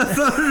this. I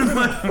found it in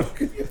my...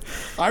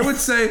 I would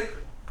say,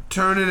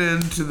 turn it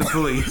in to the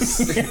police.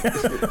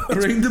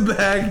 Bring the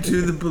bag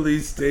to the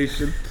police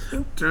station.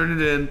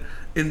 Turn it in.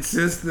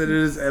 Insist that it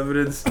is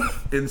evidence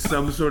in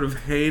some sort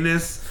of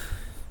heinous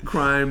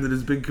crime that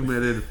has been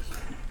committed.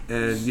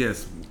 And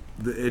yes,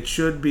 it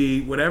should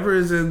be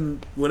whatever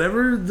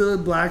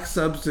the black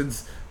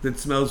substance that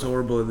smells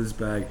horrible in this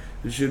bag.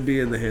 It should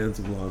be in the hands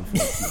of law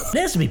enforcement. It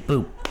has to be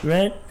poop,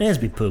 right? It has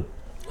to be poop.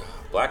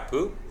 Black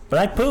poop?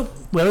 Black poop?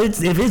 Well,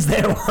 if it's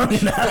there long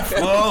enough.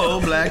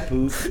 Oh, black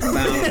poop. Found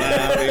a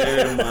mound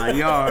in my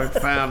yard.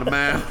 Found a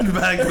mound.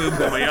 Black poop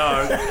in my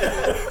yard.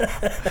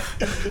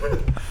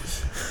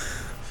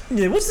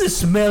 Yeah, what's the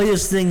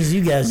smelliest things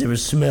you guys ever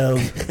smelled?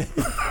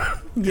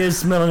 You guys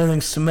smell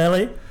anything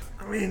smelly?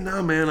 I mean,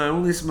 no, man. I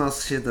only smell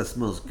shit that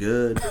smells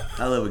good.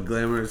 I live a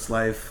glamorous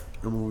life.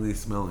 I'm only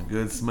smelling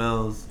good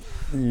smells.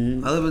 I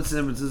live in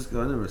San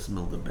Francisco. I never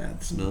smelled a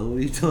bad smell. What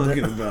are you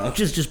talking about?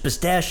 Just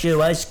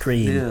pistachio ice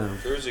cream. Yeah.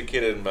 There was a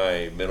kid in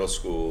my middle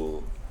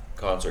school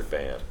concert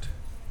band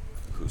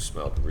who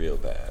smelled real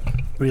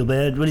bad. Real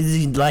bad. What is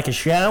he, like a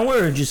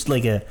shower or just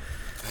like a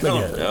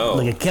don't know.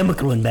 like a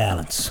chemical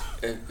imbalance?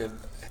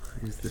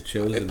 He's the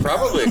chosen.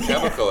 Probably a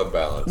chemical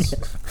imbalance.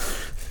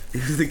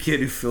 He's the kid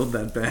who filled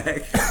that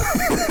bag.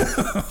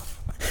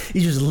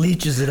 He just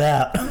leaches it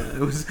out.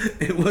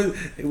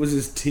 It was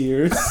his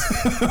tears.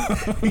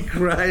 He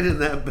cried in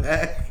that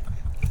bag.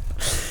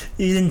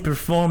 He didn't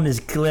perform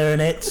his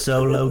clarinet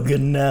solo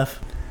good enough.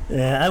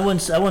 I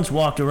once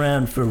walked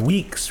around for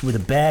weeks with a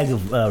bag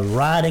of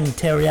rotting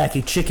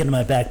teriyaki chicken in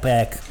my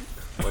backpack.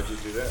 Why'd you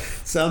do that?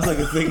 Sounds like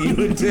a thing you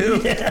would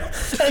do. Yeah,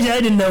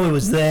 I didn't know it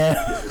was there.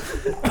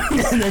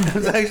 It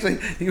was actually,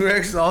 you were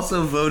actually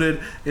also voted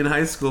in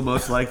high school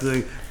most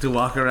likely to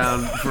walk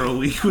around for a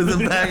week with a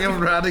bag of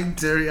rotting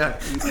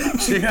teriyaki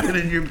chicken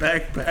in your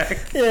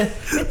backpack. Yeah.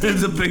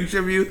 There's a picture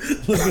of you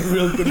looking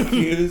real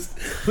confused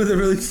with a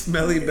really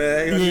smelly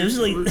bag. Yeah, it was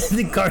like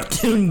the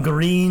cartoon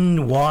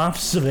green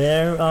wafts of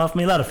air off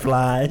me, a lot of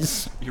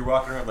flies. You're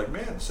walking around like,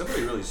 man,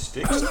 somebody really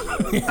stinks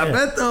today. I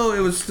bet though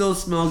it was still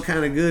smelled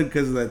kind of good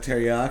because of that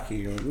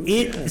teriyaki.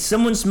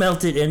 Someone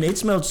smelt it and it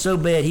smelled so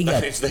bad he That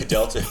got means they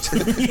dealt it.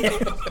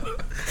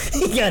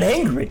 he got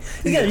angry.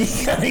 He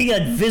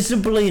got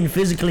visibly and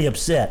physically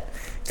upset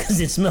because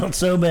it smelled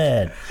so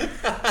bad.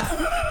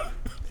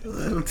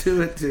 That'll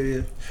do it to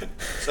you.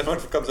 Someone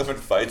comes up and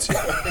fights you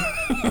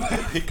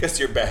because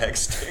your bag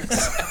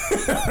stinks.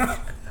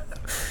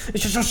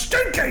 It's just so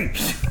stinky.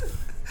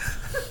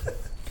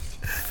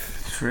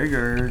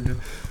 Triggered.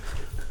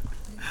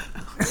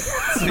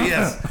 So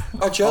yes,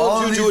 I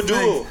challenge you to a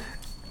duel.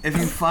 If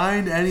you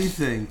find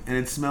anything and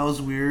it smells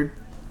weird,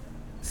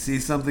 see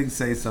something,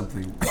 say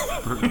something.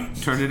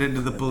 Turn it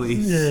into the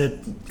police.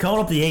 Call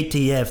up the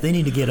ATF. They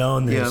need to get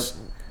on this.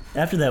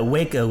 After that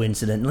Waco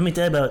incident, let me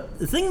tell you about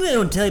the thing they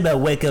don't tell you about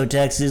Waco,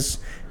 Texas.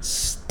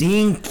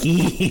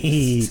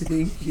 Stinky.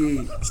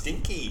 Stinky.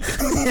 Stinky.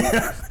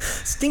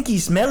 Stinky,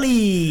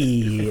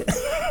 smelly.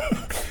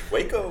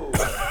 Waco.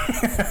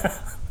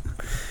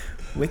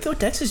 Waco,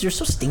 Texas, you're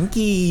so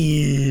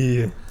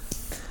stinky.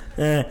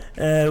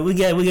 We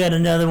got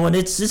another one.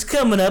 It's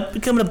coming up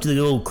to the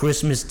old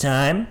Christmas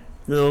time.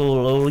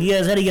 You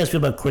guys, how do you guys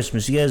feel about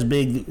Christmas? You guys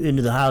big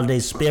into the holiday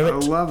spirit? I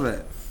love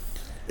it.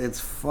 It's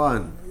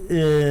fun.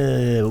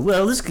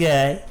 Well, this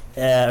guy,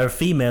 or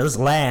female, this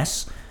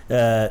lass,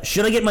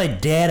 should I get my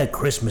dad a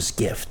Christmas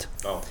gift?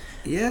 Oh.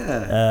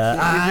 Yeah.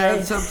 I- You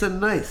got something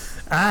nice.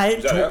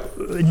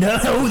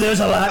 No, there's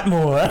a lot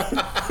more.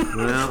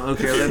 Well,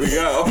 okay, Here we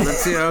go. let's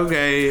see.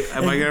 Okay,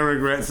 am I gonna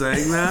regret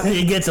saying that?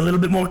 It gets a little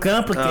bit more Oh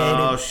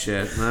complicated.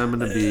 shit! I'm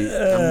gonna be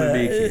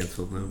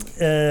canceled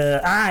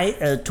now. I,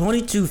 a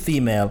 22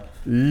 female,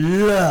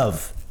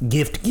 love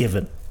gift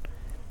giving.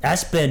 I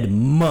spend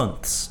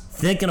months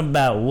thinking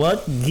about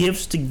what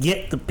gifts to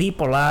get the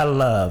people I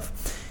love,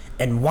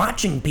 and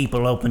watching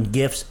people open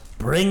gifts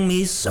bring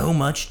me so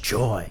much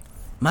joy.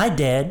 My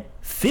dad,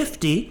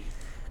 50,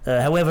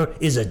 however,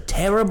 is a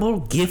terrible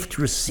gift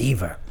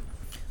receiver.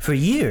 For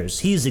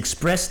years, he's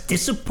expressed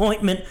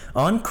disappointment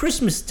on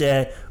Christmas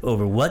Day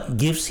over what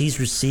gifts he's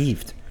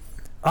received,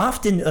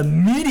 often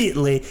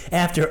immediately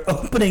after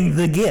opening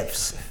the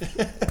gifts.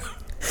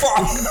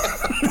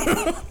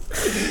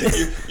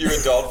 Your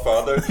adult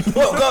father.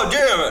 Oh, God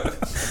damn it!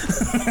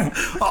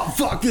 Oh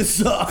fuck! This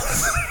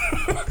sucks.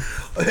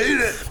 I hate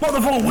it.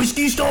 Motherfucker,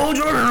 whiskey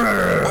soldier!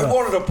 I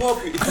wanted a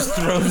puppy. Just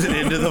throws it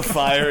into the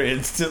fire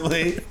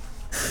instantly.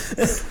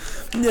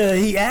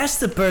 He asked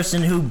the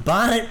person who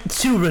bought it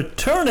to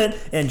return it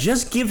and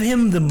just give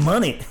him the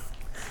money.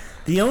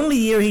 The only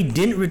year he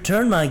didn't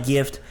return my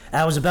gift,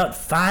 I was about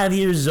 5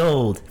 years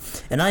old,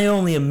 and I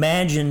only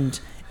imagined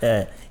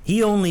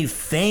he only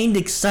feigned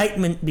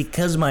excitement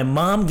because my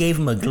mom gave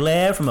him a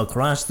glare from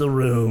across the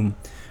room.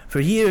 For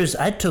years,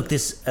 I took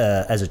this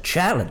as a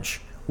challenge,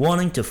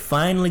 wanting to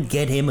finally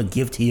get him a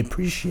gift he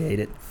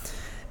appreciated.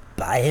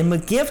 Buy him a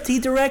gift he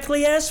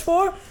directly asked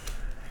for?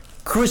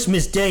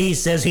 Christmas Day, he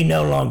says he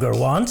no longer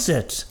wants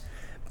it.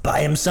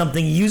 Buy him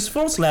something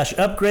useful /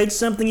 upgrade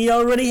something he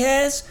already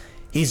has?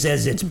 He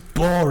says it's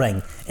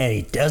boring and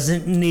he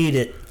doesn't need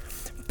it.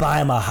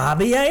 Buy him a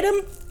hobby item?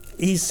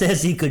 He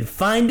says he could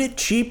find it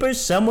cheaper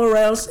somewhere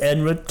else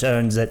and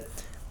returns it.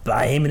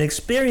 Buy him an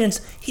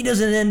experience, he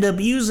doesn't end up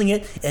using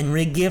it and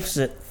regifts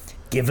it.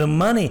 Give him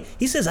money.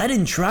 He says I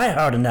didn't try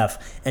hard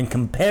enough and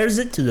compares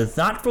it to the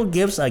thoughtful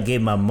gifts I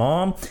gave my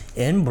mom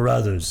and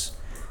brothers.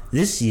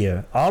 This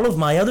year, all of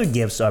my other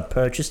gifts are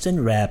purchased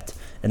and wrapped,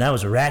 and I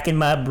was racking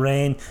my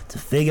brain to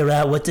figure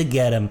out what to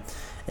get him.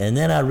 And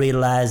then I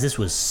realized this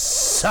was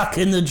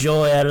sucking the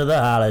joy out of the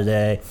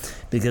holiday,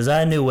 because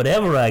I knew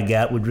whatever I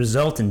got would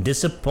result in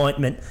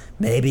disappointment,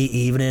 maybe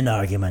even an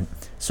argument.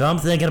 So I'm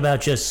thinking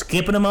about just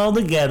skipping them all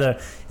together.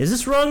 Is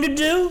this wrong to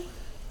do?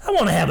 I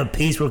want to have a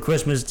peaceful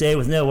Christmas Day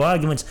with no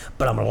arguments,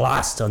 but I'm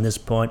lost on this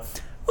point.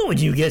 What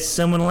would you get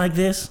someone like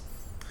this?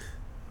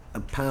 A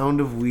pound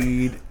of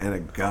weed and a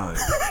gun.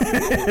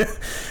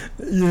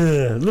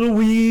 Yeah, little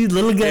weed,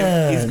 little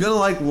gun. He's gonna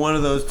like one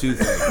of those two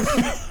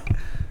things,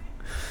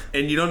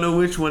 and you don't know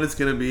which one it's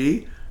gonna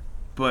be.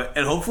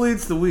 And hopefully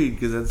it's the weed,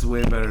 because that's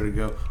way better to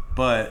go.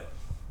 But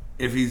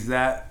if he's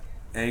that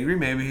angry,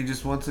 maybe he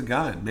just wants a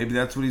gun. Maybe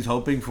that's what he's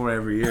hoping for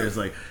every year. It's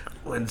like,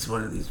 when's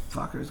one of these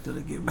fuckers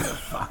gonna give me a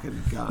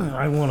fucking gun?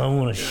 I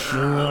want to show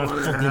I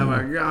want to have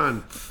a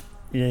gun.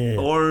 Yeah.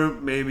 Or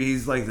maybe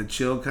he's like the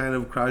chill kind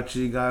of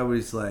crouchy guy where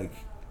he's like,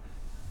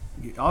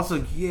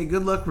 also, yeah,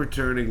 good luck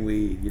returning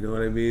weed. You know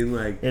what I mean?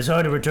 Like, It's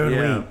hard to return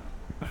weed.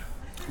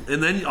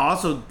 And then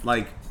also,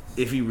 like,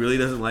 if he really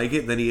doesn't like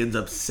it, then he ends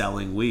up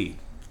selling weed.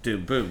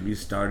 Dude, boom, you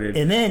started.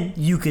 And then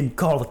you can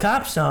call the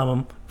cops on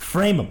him,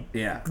 frame him,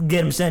 Yeah.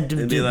 get him sent to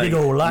And the be like, big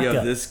old yo,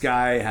 lockup. this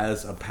guy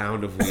has a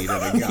pound of weed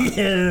and a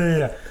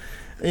gun.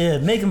 Yeah,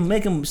 make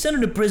him, send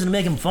him to prison,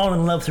 make him fall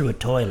in love through a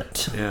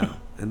toilet. Yeah.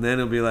 And then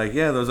he'll be like,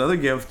 yeah, those other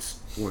gifts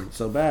weren't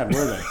so bad,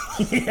 were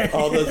they?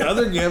 All those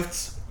other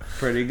gifts,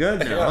 pretty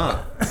good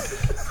now, huh?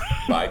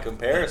 By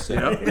comparison.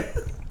 Yep.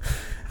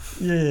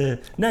 Yeah.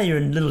 Now you're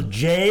in little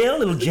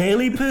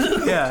jaily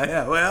poo.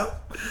 Yeah, well,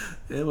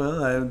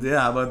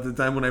 how about the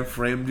time when I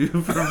framed you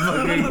for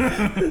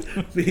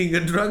fucking being a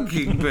drug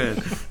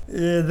kingpin?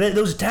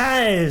 Those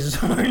ties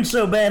weren't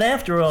so bad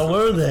after all,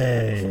 were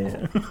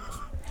they?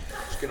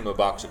 Just get him a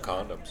box of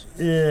condoms.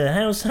 Yeah,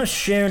 how's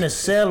sharing a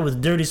cell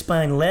with Dirty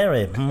Spine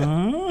Larry?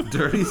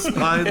 Dirty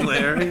Spine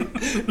Larry?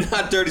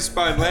 Not Dirty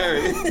Spine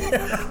Larry.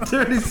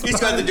 Dirty Spine. He's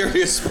got the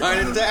dirtiest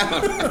spine in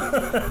town.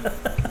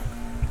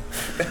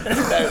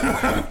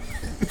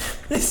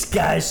 This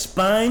guy's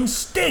spine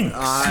stinks.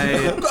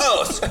 I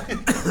Gross.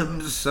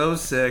 am so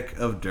sick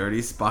of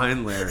Dirty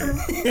Spine Larry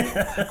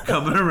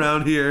coming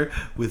around here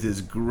with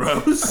his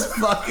gross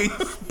fucking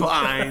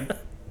spine.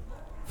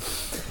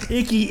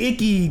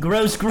 Icky,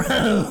 gross.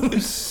 Have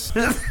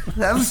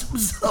some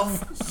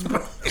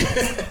self-respect.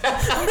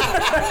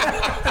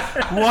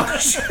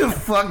 Wash your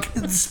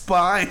fucking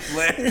spine,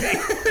 Larry.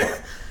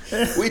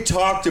 We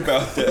talked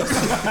about this.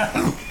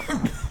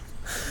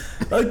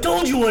 I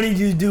told you what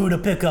you do to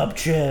pick up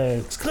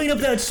chicks. Clean up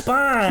that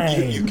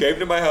spine. You came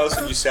to my house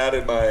and you sat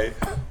in my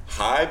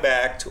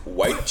high-backed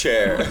white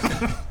chair.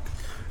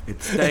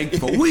 It stank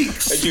for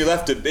weeks. And you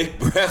left a big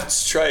brown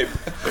stripe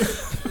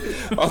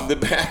on the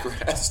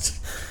backrest.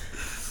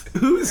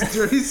 Who's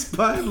Dirty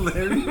Spine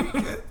Larry?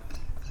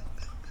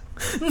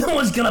 No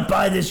one's gonna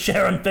buy this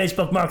chair on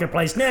Facebook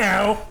Marketplace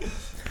now.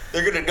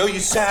 They're gonna know you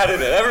sat in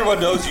it. Everyone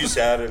knows you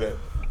sat in it.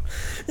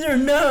 They're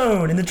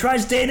known in the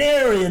tri-state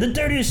area, the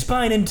dirtiest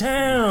spine in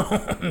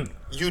town.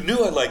 You knew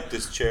I liked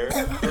this chair.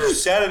 You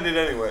sat in it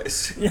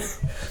anyways.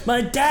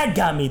 My dad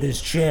got me this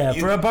chair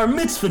for a bar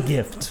mitzvah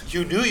gift.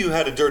 You knew you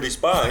had a dirty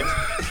spine.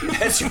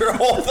 That's your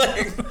whole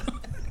thing.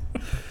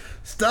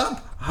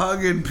 Stop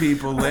hugging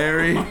people,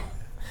 Larry.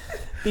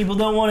 People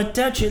don't want to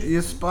touch it.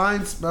 Your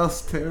spine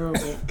smells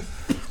terrible.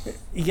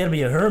 You gotta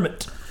be a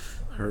hermit.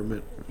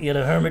 Hermit. You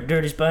got a hermit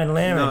dirty spine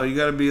Larry. No, you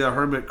gotta be a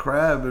hermit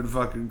crab and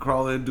fucking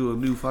crawl into a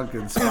new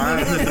fucking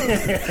spine.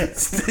 It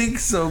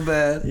stinks so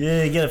bad.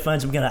 Yeah, you gotta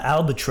find some kind of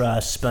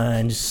albatross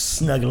spine, just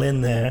snuggle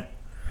in there.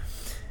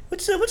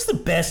 What's the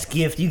best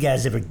gift you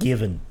guys ever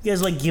given? You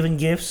guys like giving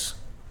gifts?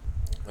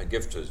 My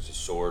gift was a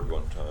sword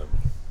one time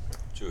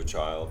to a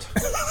child.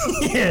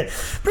 Yeah,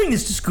 bring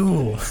this to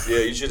school. Yeah,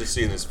 you should have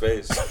seen his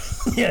face.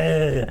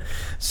 Yeah.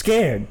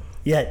 Scared,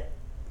 yet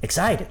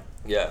excited.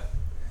 Yeah.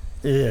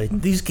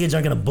 These kids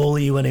aren't gonna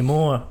bully you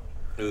anymore.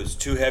 It was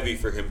too heavy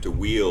for him to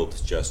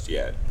wield just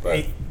yet. But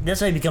Hey, that's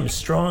how you become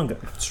stronger.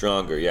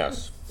 stronger,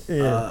 yes.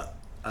 Yeah,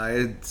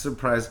 I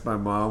surprised my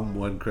mom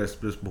one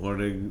Christmas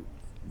morning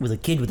with a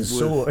kid with a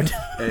sword.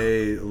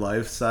 a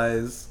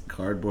life-size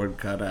cardboard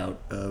cutout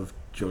of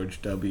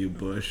George W.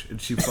 Bush, and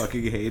she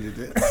fucking hated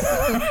it.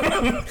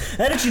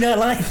 How did you not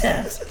like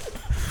that?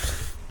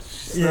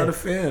 She's not a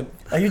fan.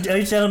 Are you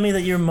telling me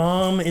that your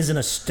mom isn't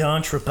a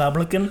staunch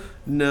Republican?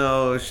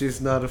 No, she's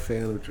not a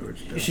fan of George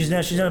W. She's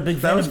not a big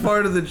That fan was of...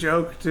 part of the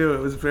joke too. It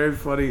was very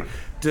funny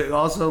to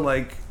also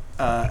like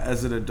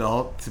as an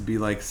adult to be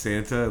like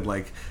Santa and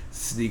like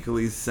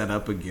sneakily set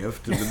up a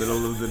gift in the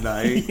middle of the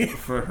night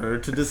for her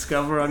to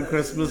discover on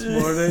Christmas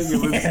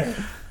morning.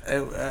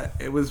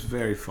 It was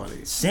very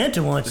funny.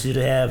 Santa wants you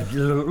to have a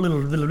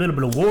little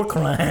bit of war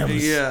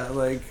crimes. Yeah,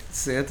 like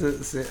Santa.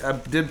 I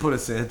did put a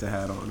Santa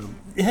hat on him.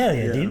 Hell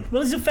yeah, Yeah. dude.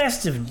 Well, he's a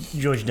festive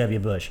George W.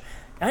 Bush.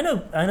 I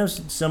know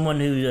someone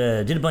who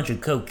did a bunch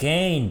of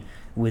cocaine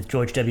with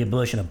George W.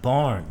 Bush in a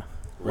barn.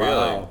 Really?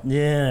 Wow.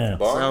 Yeah.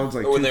 Barn? Sounds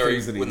like when two they were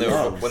things that he when they were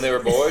loves. when they were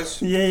boys.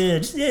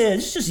 It's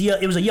just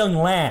it was a young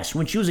lass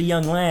when she was a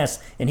young lass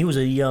and he was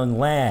a young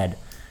lad,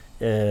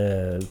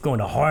 going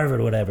to Harvard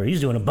or whatever. He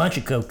was doing a bunch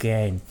of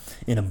cocaine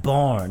in a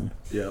barn.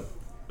 Yep.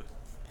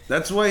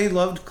 That's why he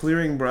loved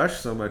clearing brush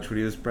so much when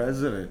he was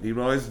president. He'd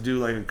always do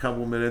like a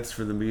couple minutes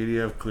for the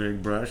media of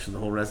clearing brush, and the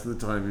whole rest of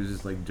the time he was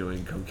just like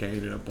doing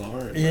cocaine in a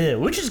barn. Yeah,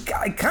 which is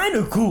kind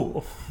of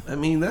cool. I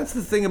mean, that's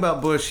the thing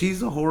about Bush.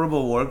 He's a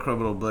horrible war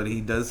criminal, but he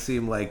does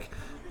seem like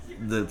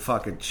the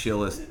fucking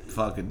chillest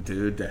fucking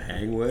dude to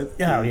hang with.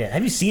 Oh yeah,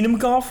 have you seen him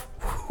golf?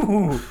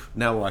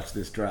 Now watch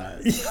this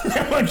drive.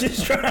 I'm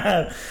just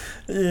trying.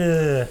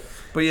 Yeah.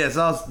 But yeah, it's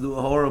also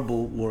a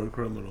horrible war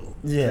criminal.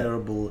 Yeah.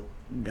 Terrible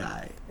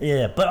guy.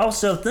 Yeah, but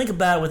also think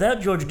about it, without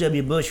George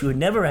W. Bush, we would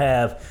never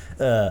have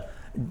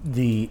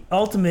the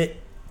ultimate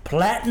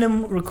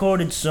platinum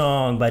recorded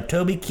song by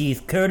Toby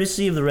Keith,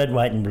 courtesy of the Red,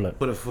 White, and Blue.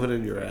 Put a foot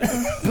in your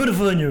ass. Put a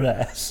foot in your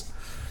ass.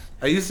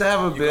 I used to have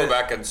a You bit. go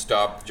back and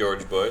stop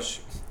George Bush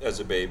as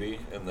a baby,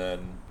 and then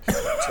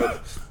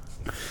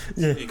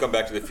you come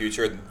back to the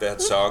future, and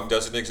that song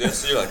doesn't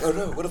exist, and you're like, oh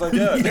no, what have I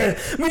done? Yeah,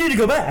 we need to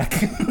go back.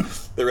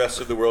 The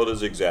rest of the world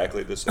is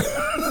exactly the same.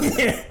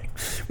 Yeah.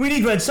 We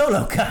need Red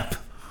Solo Cup.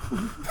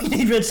 We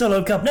need Red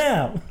Solo Cup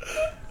now.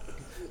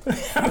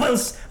 How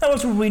else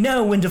would we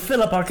know when to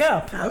fill up our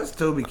cup? How is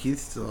Toby Keith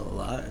still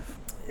alive?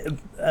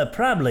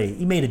 Probably.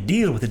 He made a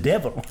deal with the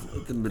devil.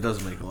 It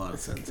doesn't make a lot of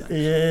sense,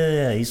 actually.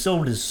 Yeah, he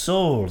sold his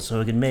soul so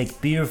he could make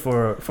beer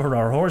for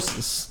our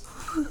horses.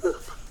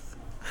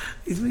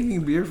 He's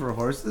making beer for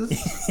horses?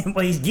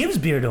 Well, he gives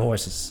beer to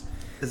horses.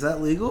 Is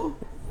that legal?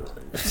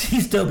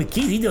 He's Toby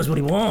Keith. He does what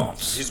he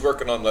wants. He's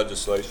working on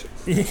legislation.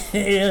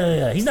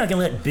 Yeah, he's not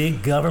gonna let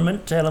big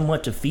government tell him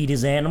what to feed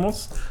his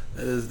animals.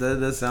 That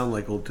does sound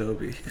like old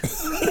Toby.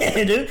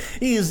 Yeah, dude,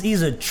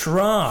 he's a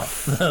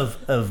trough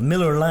of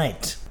Miller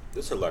Lite.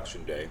 This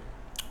election day,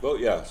 vote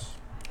yes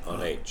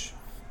on H.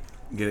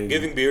 Getting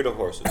Giving beer to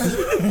horses.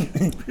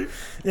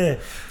 Yeah,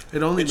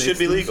 it only It makes should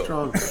be them legal.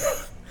 stronger.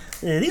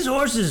 yeah, these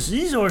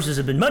horses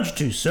have been much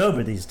too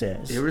sober these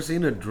days. You ever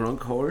seen a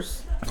drunk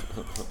horse?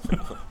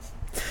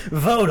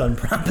 Vote on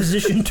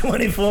Proposition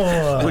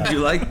 24. Would you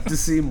like to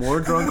see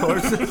more drunk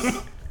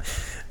horses?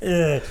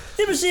 You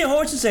ever see a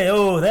horse and say,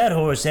 "Oh, that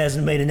horse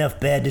hasn't made enough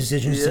bad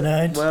decisions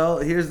tonight"? Well,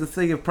 here's the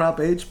thing: if Prop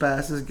H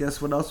passes,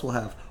 guess what else we'll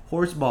have?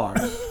 Horse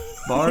bars.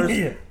 Bars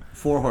Yeah.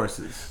 for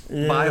horses.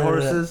 Yeah. Buy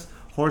horses,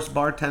 horse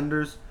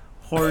bartenders,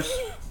 horse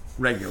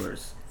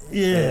regulars.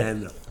 Yeah.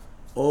 And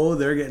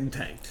they're getting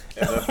tanked.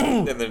 And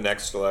then in the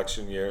next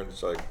election year,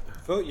 it's like,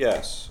 vote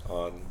yes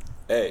on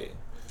A.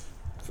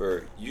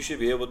 you should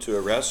be able to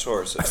arrest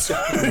horses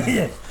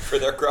for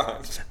their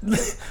crimes.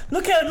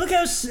 Look at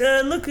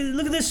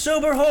this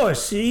sober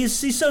horse.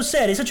 He's so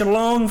sad. He's such a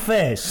long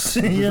face.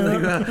 You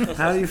know?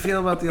 How do you feel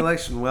about the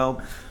election?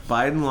 Well,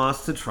 Biden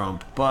lost to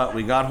Trump, but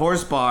we got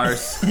horse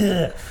bars.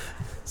 Yeah.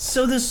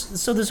 So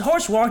this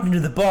horse walked into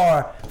the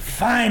bar.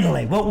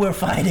 Finally, what we're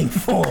fighting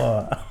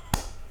for.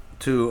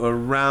 To a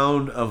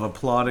round of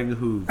applauding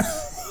hooves.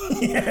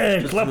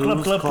 Yeah, club,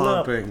 Hooves club, club,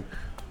 club. clomping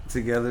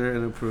together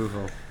in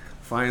approval.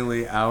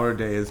 Finally, our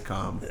day is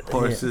come.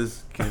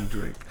 Horses can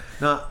drink.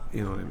 Not,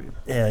 you know what I mean.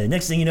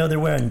 Next thing you know, they're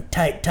wearing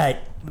tight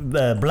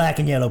black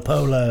and yellow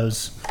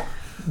polos.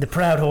 The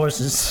proud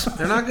horses.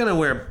 They're not going to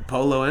wear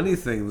polo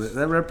anything.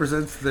 That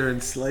represents their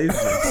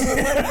enslavement.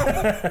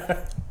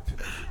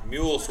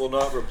 Mules will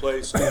not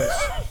replace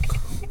us.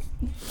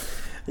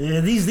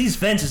 These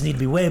fences need to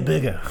be way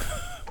bigger.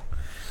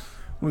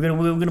 We're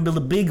gonna build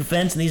a big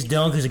fence, and these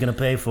donkeys are gonna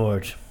pay for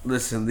it.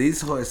 Listen,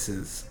 these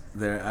horses,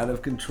 they're out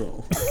of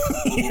control.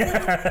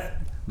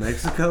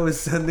 Mexico is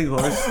sending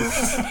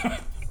horses,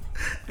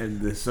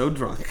 and they're so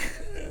drunk.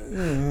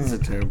 It's a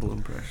terrible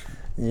impression.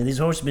 Yeah, these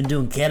horses have been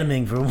doing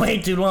ketamine for way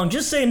too long.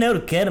 Just say no to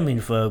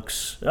ketamine,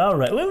 folks. All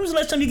right. When was the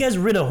last time you guys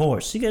rid a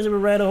horse? You guys ever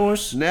ride a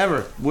horse?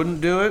 Never.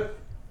 Wouldn't do it.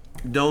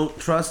 Don't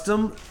trust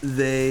them.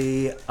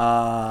 They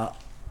are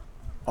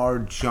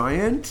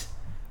giant,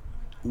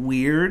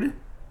 weird,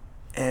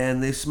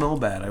 and they smell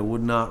bad. I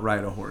would not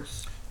ride a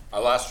horse. I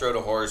last rode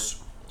a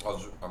horse.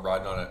 I'm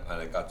riding on it,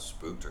 and it got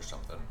spooked or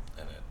something,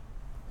 and it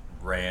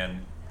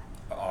ran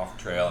off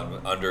trail and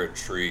went under a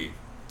tree.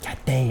 God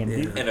damn,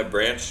 dude. And a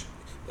branch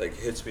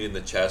hits me in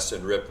the chest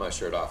and ripped my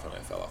shirt off, and I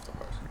fell off the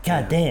horse.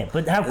 God damn.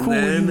 But how cool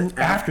were you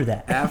after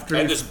that? I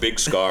had this big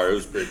scar. It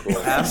was pretty cool.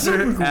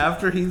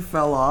 After he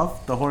fell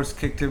off, the horse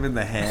kicked him in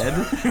the head,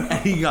 and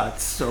he got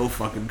so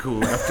fucking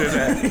cool after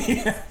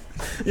that.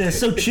 Yeah,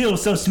 so chill,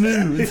 so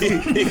smooth.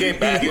 He came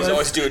back. He was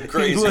always doing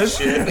crazy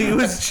shit. He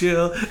was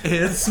chill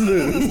and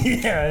smooth.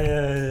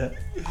 Yeah.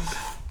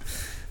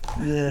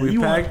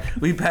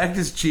 We packed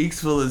his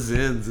cheeks full of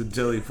Zins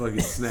until he fucking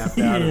snapped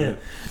out of it.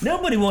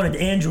 Nobody wanted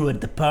Andrew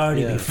at the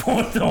party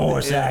before the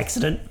horse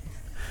accident.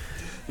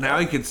 Now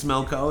he can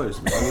smell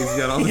colors, man. He's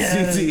got all the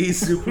CTE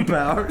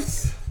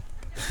superpowers.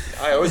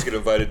 I always get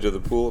invited to the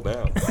pool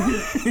now.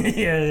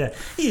 Yeah.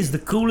 He's the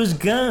coolest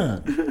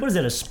gun. What is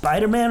that, a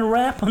Spider-Man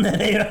rap on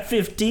that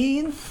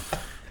AR-15?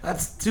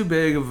 That's too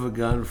big of a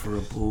gun for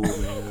a pool,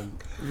 man.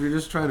 If you're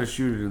just trying to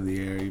shoot it in the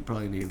air, you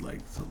probably need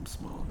something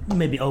small.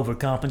 Maybe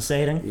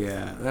overcompensating.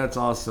 Yeah, that's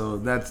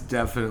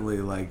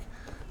definitely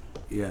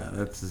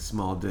that's a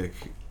small dick.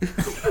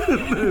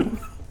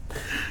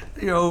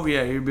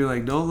 You'd be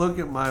like, don't look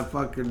at my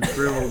fucking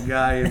shriveled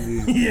guy in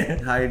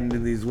these hiding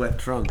in these wet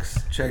trunks.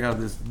 Check out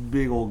this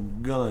big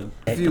old gun.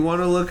 If you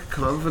want to look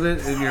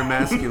confident in your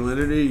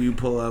masculinity, you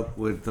pull up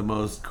with the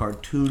most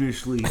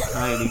cartoonishly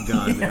tiny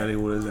gun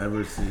anyone has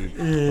ever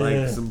seen,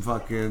 like some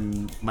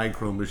fucking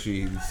micro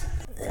machines.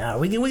 Yeah,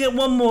 we got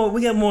one more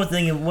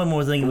thing of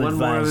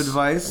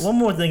advice. One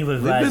more thing of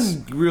advice.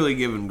 They've been really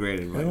giving great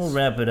advice. We'll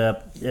wrap it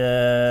up.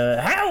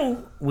 How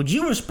would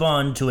you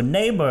respond to a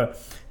neighbor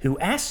who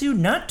asks you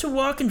not to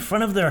walk in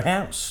front of their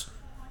house?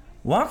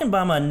 Walking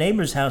by my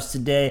neighbor's house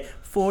today,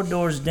 4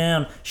 doors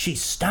down, she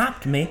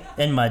stopped me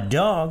and my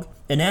dog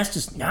and asked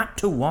us not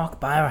to walk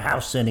by our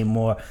house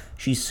anymore.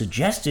 She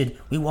suggested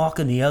we walk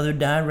in the other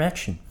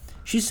direction.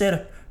 She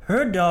said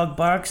her dog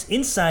barks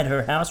inside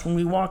her house when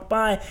we walk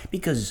by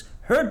because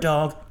her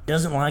dog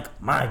doesn't like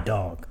my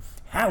dog.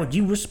 How would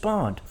you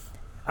respond?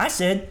 I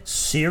said,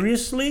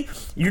 seriously?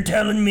 You're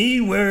telling me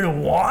where to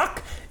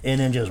walk? And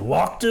then just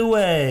walked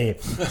away.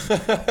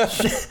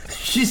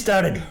 She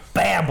started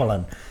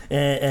babbling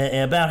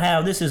about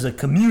how this is a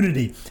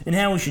community and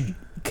how we should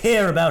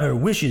care about her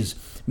wishes.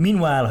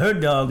 Meanwhile, her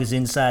dog is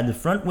inside the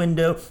front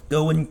window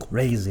going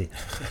crazy.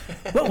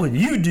 What would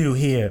you do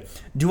here?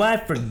 Do I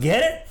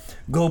forget it?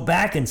 Go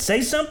back and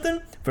say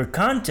something? For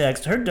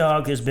context, her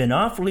dog has been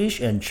off leash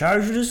and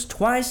charged us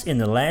twice in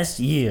the last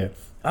year.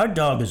 Our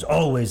dog is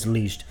always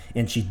leashed,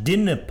 and she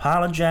didn't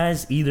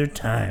apologize either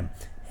time.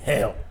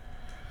 Hell.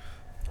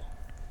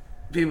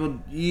 People,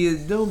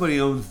 nobody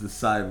owns the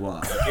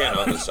sidewalk. You can't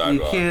own the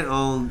sidewalk. You can't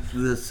own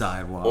the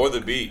sidewalk. Or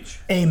the beach.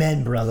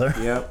 Amen, brother.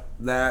 Yep,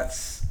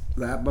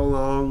 that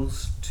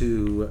belongs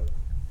to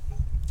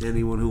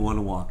anyone who want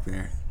to walk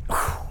there.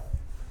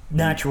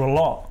 Natural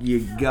law.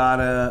 You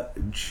gotta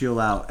chill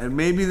out. And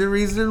maybe the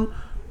reason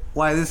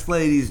why this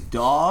lady's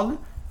dog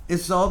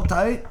is so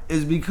uptight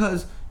is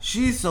because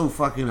she's so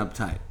fucking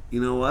uptight.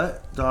 You know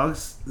what?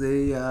 Dogs,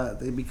 they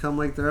become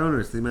like their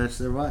owners. They match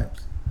their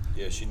vibes.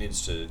 Yeah, she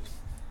needs to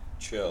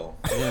chill.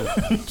 Yeah.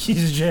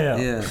 She's in jail.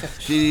 Yeah.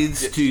 She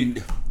needs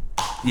to...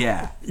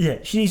 Yeah. Yeah,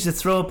 she needs to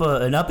throw up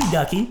an uppy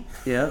ducky.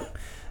 Yep.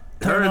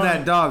 Her and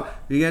that dog.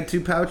 You got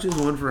 2 pouches,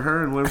 one for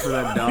her and one for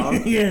that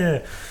dog.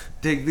 Yeah.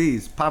 Take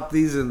these. Pop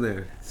these in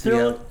there. See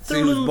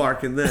who's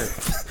barking then.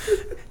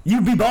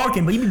 You be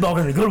barking, but you be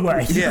barking in a good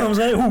way. You know what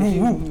I'm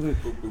saying?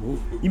 Ooh.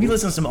 You be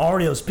listening to some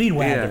REO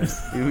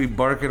Speedwagon. Yeah. You be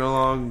barking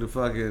along to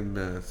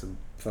fucking some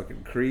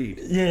fucking Creed.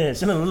 Yeah,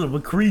 it's in a little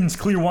bit Creed's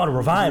Clearwater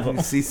Revival.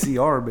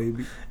 CCR,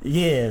 baby.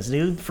 Yes,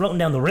 dude, floating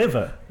down the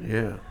river,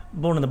 Yeah.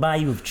 born in the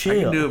Bayou of I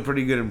Chill. can do a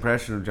pretty good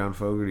impression of John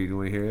Fogerty. Do you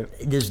want to hear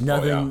it? There's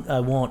nothing I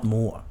want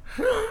more.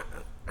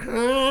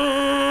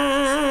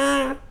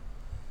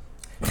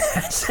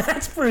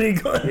 That's pretty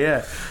good.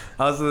 Yeah.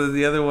 Also,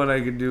 the other one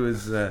I could do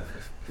is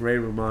Ray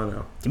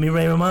Romano. Give me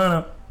Ray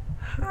Romano.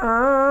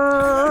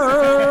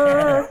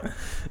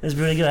 That's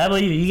pretty good. How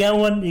about you? You got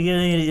one? You got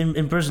any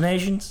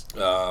impersonations?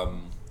 Yeah,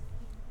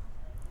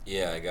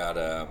 I got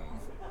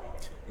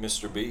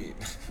Mr. Bean.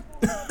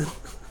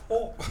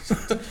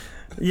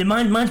 Yeah,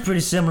 mine's pretty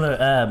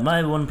similar.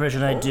 My one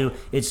impression I do,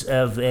 it's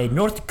of a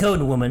North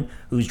Dakota woman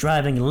who's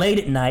driving late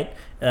at night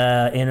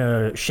in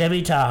her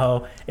Chevy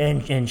Tahoe,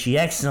 and she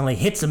accidentally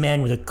hits a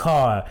man with a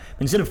car.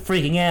 Instead of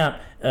freaking out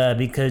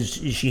because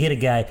she hit a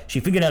guy, she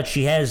figured out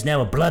she has now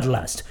a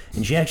bloodlust,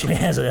 and she actually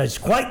has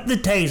quite the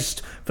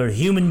taste for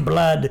human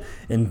blood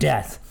and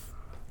death.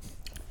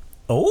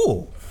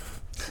 Oh.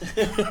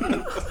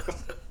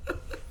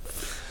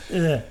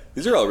 Yeah.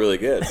 These are all really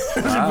good.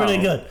 Those are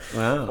pretty good.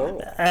 Wow.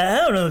 I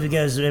don't know if you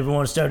guys ever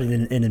want to start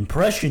an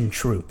impression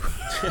troupe.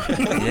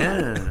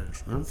 Yeah.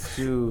 Let's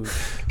do.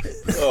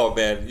 Oh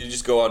man, you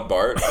just go on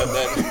Bart and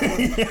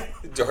then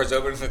doors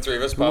open and the three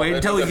of us pop Wait in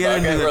until with we the get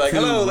into podcast. the We're like,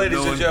 tube, hello, no ladies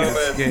one and can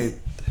gentlemen.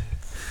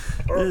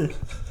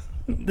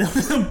 escape.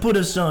 They'll put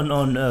us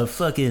on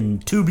fucking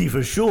Tubi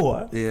for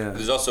sure. Yeah.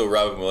 There's also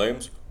Robin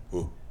Williams.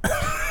 Ooh.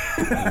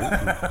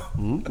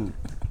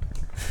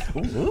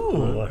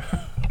 Ooh.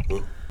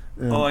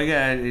 Oh, I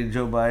got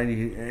Joe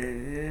Biden.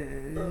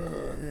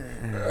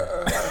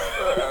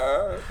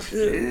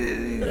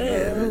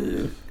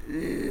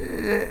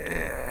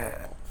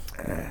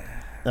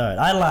 All right,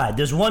 I lied.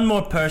 There's one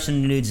more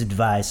person who needs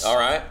advice. All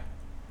right.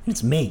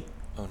 It's me,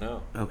 Oh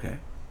no. Okay.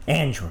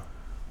 Andrew.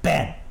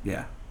 Ben,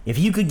 Yeah. if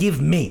you could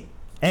give me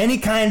any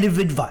kind of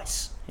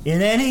advice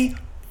in any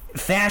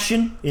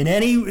fashion, in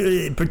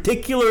any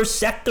particular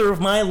sector of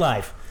my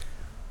life,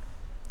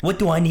 what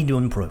do I need to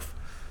improve?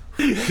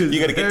 You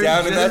gotta get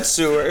down in that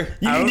sewer.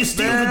 You need to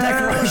steal the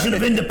Declaration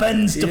of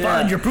Independence to Yeah.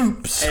 find your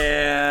poops.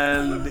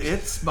 And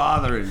it's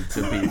bothering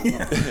to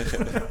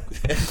people.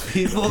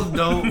 People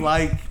don't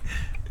like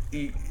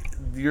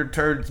your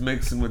turds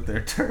mixing with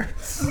their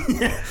turds.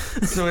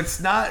 So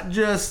it's not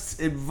just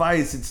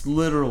advice, it's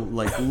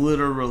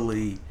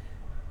literally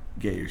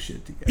get your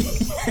shit together.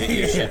 Get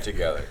your shit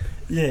together.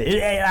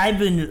 Yeah, I've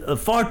been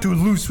far too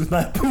loose with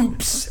my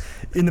poops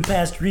in the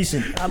past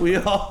recent. We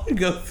all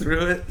go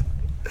through it.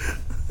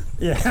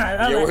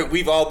 Yeah, Yeah,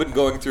 we've all been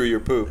going through your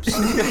poops.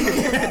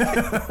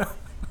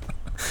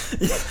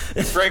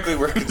 Frankly,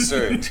 we're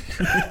concerned.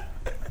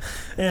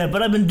 yeah,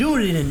 but I've been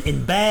doing it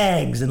in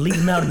bags and leaving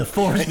them out in the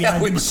forest Yeah,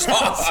 behind we people's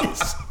saw.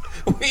 houses.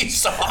 We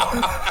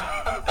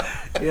saw.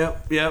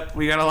 Yep.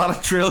 We got a lot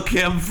of trail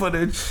cam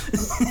footage.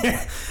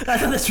 I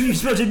thought that's what you're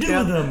supposed to do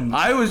with them.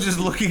 I was just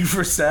looking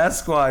for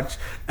Sasquatch,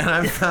 and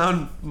I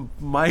found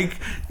Mike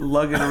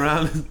lugging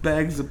around his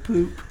bags of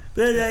poop.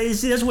 But, you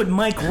see, that's what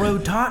Mike Rowe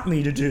taught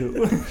me to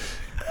do.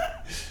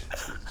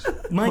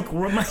 Mike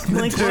Rowe from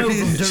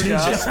dirtiest Dirty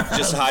job. Jobs.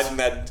 Just hiding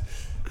that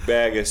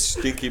bag of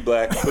stinky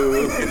black poo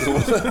in the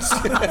woods.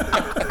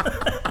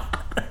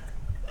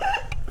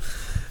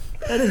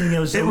 I didn't think I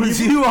was so It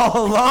was evil. you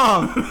all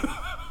along.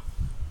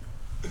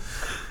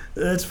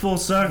 That's full The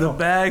circle.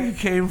 bag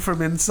came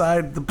from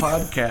inside the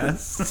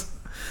podcast.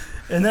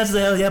 And that's the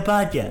Hell Yeah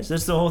podcast.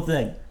 That's the whole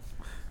thing.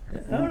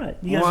 All right.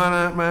 You guys,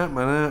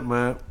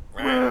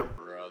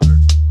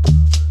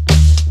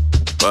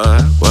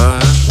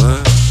 What?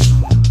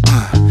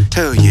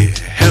 Hell yeah,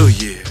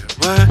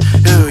 what?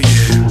 Hell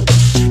yeah.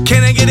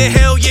 Can I get a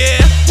hell yeah?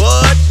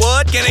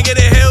 What? Can I get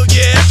a hell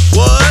yeah?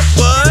 What?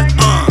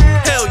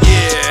 Hell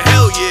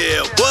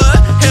yeah, what?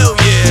 Hell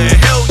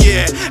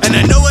yeah. And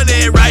I know it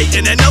ain't right,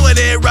 and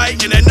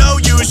I know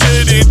you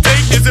shouldn't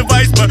take this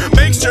advice, but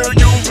make sure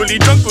you really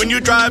drunk when you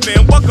drive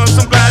and walk on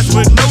some glass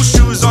with no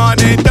shoes on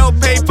and don't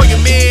pay for your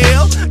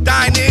meal,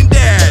 dine and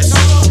dash.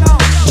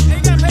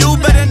 You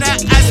better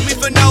not ask me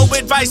for no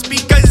advice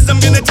because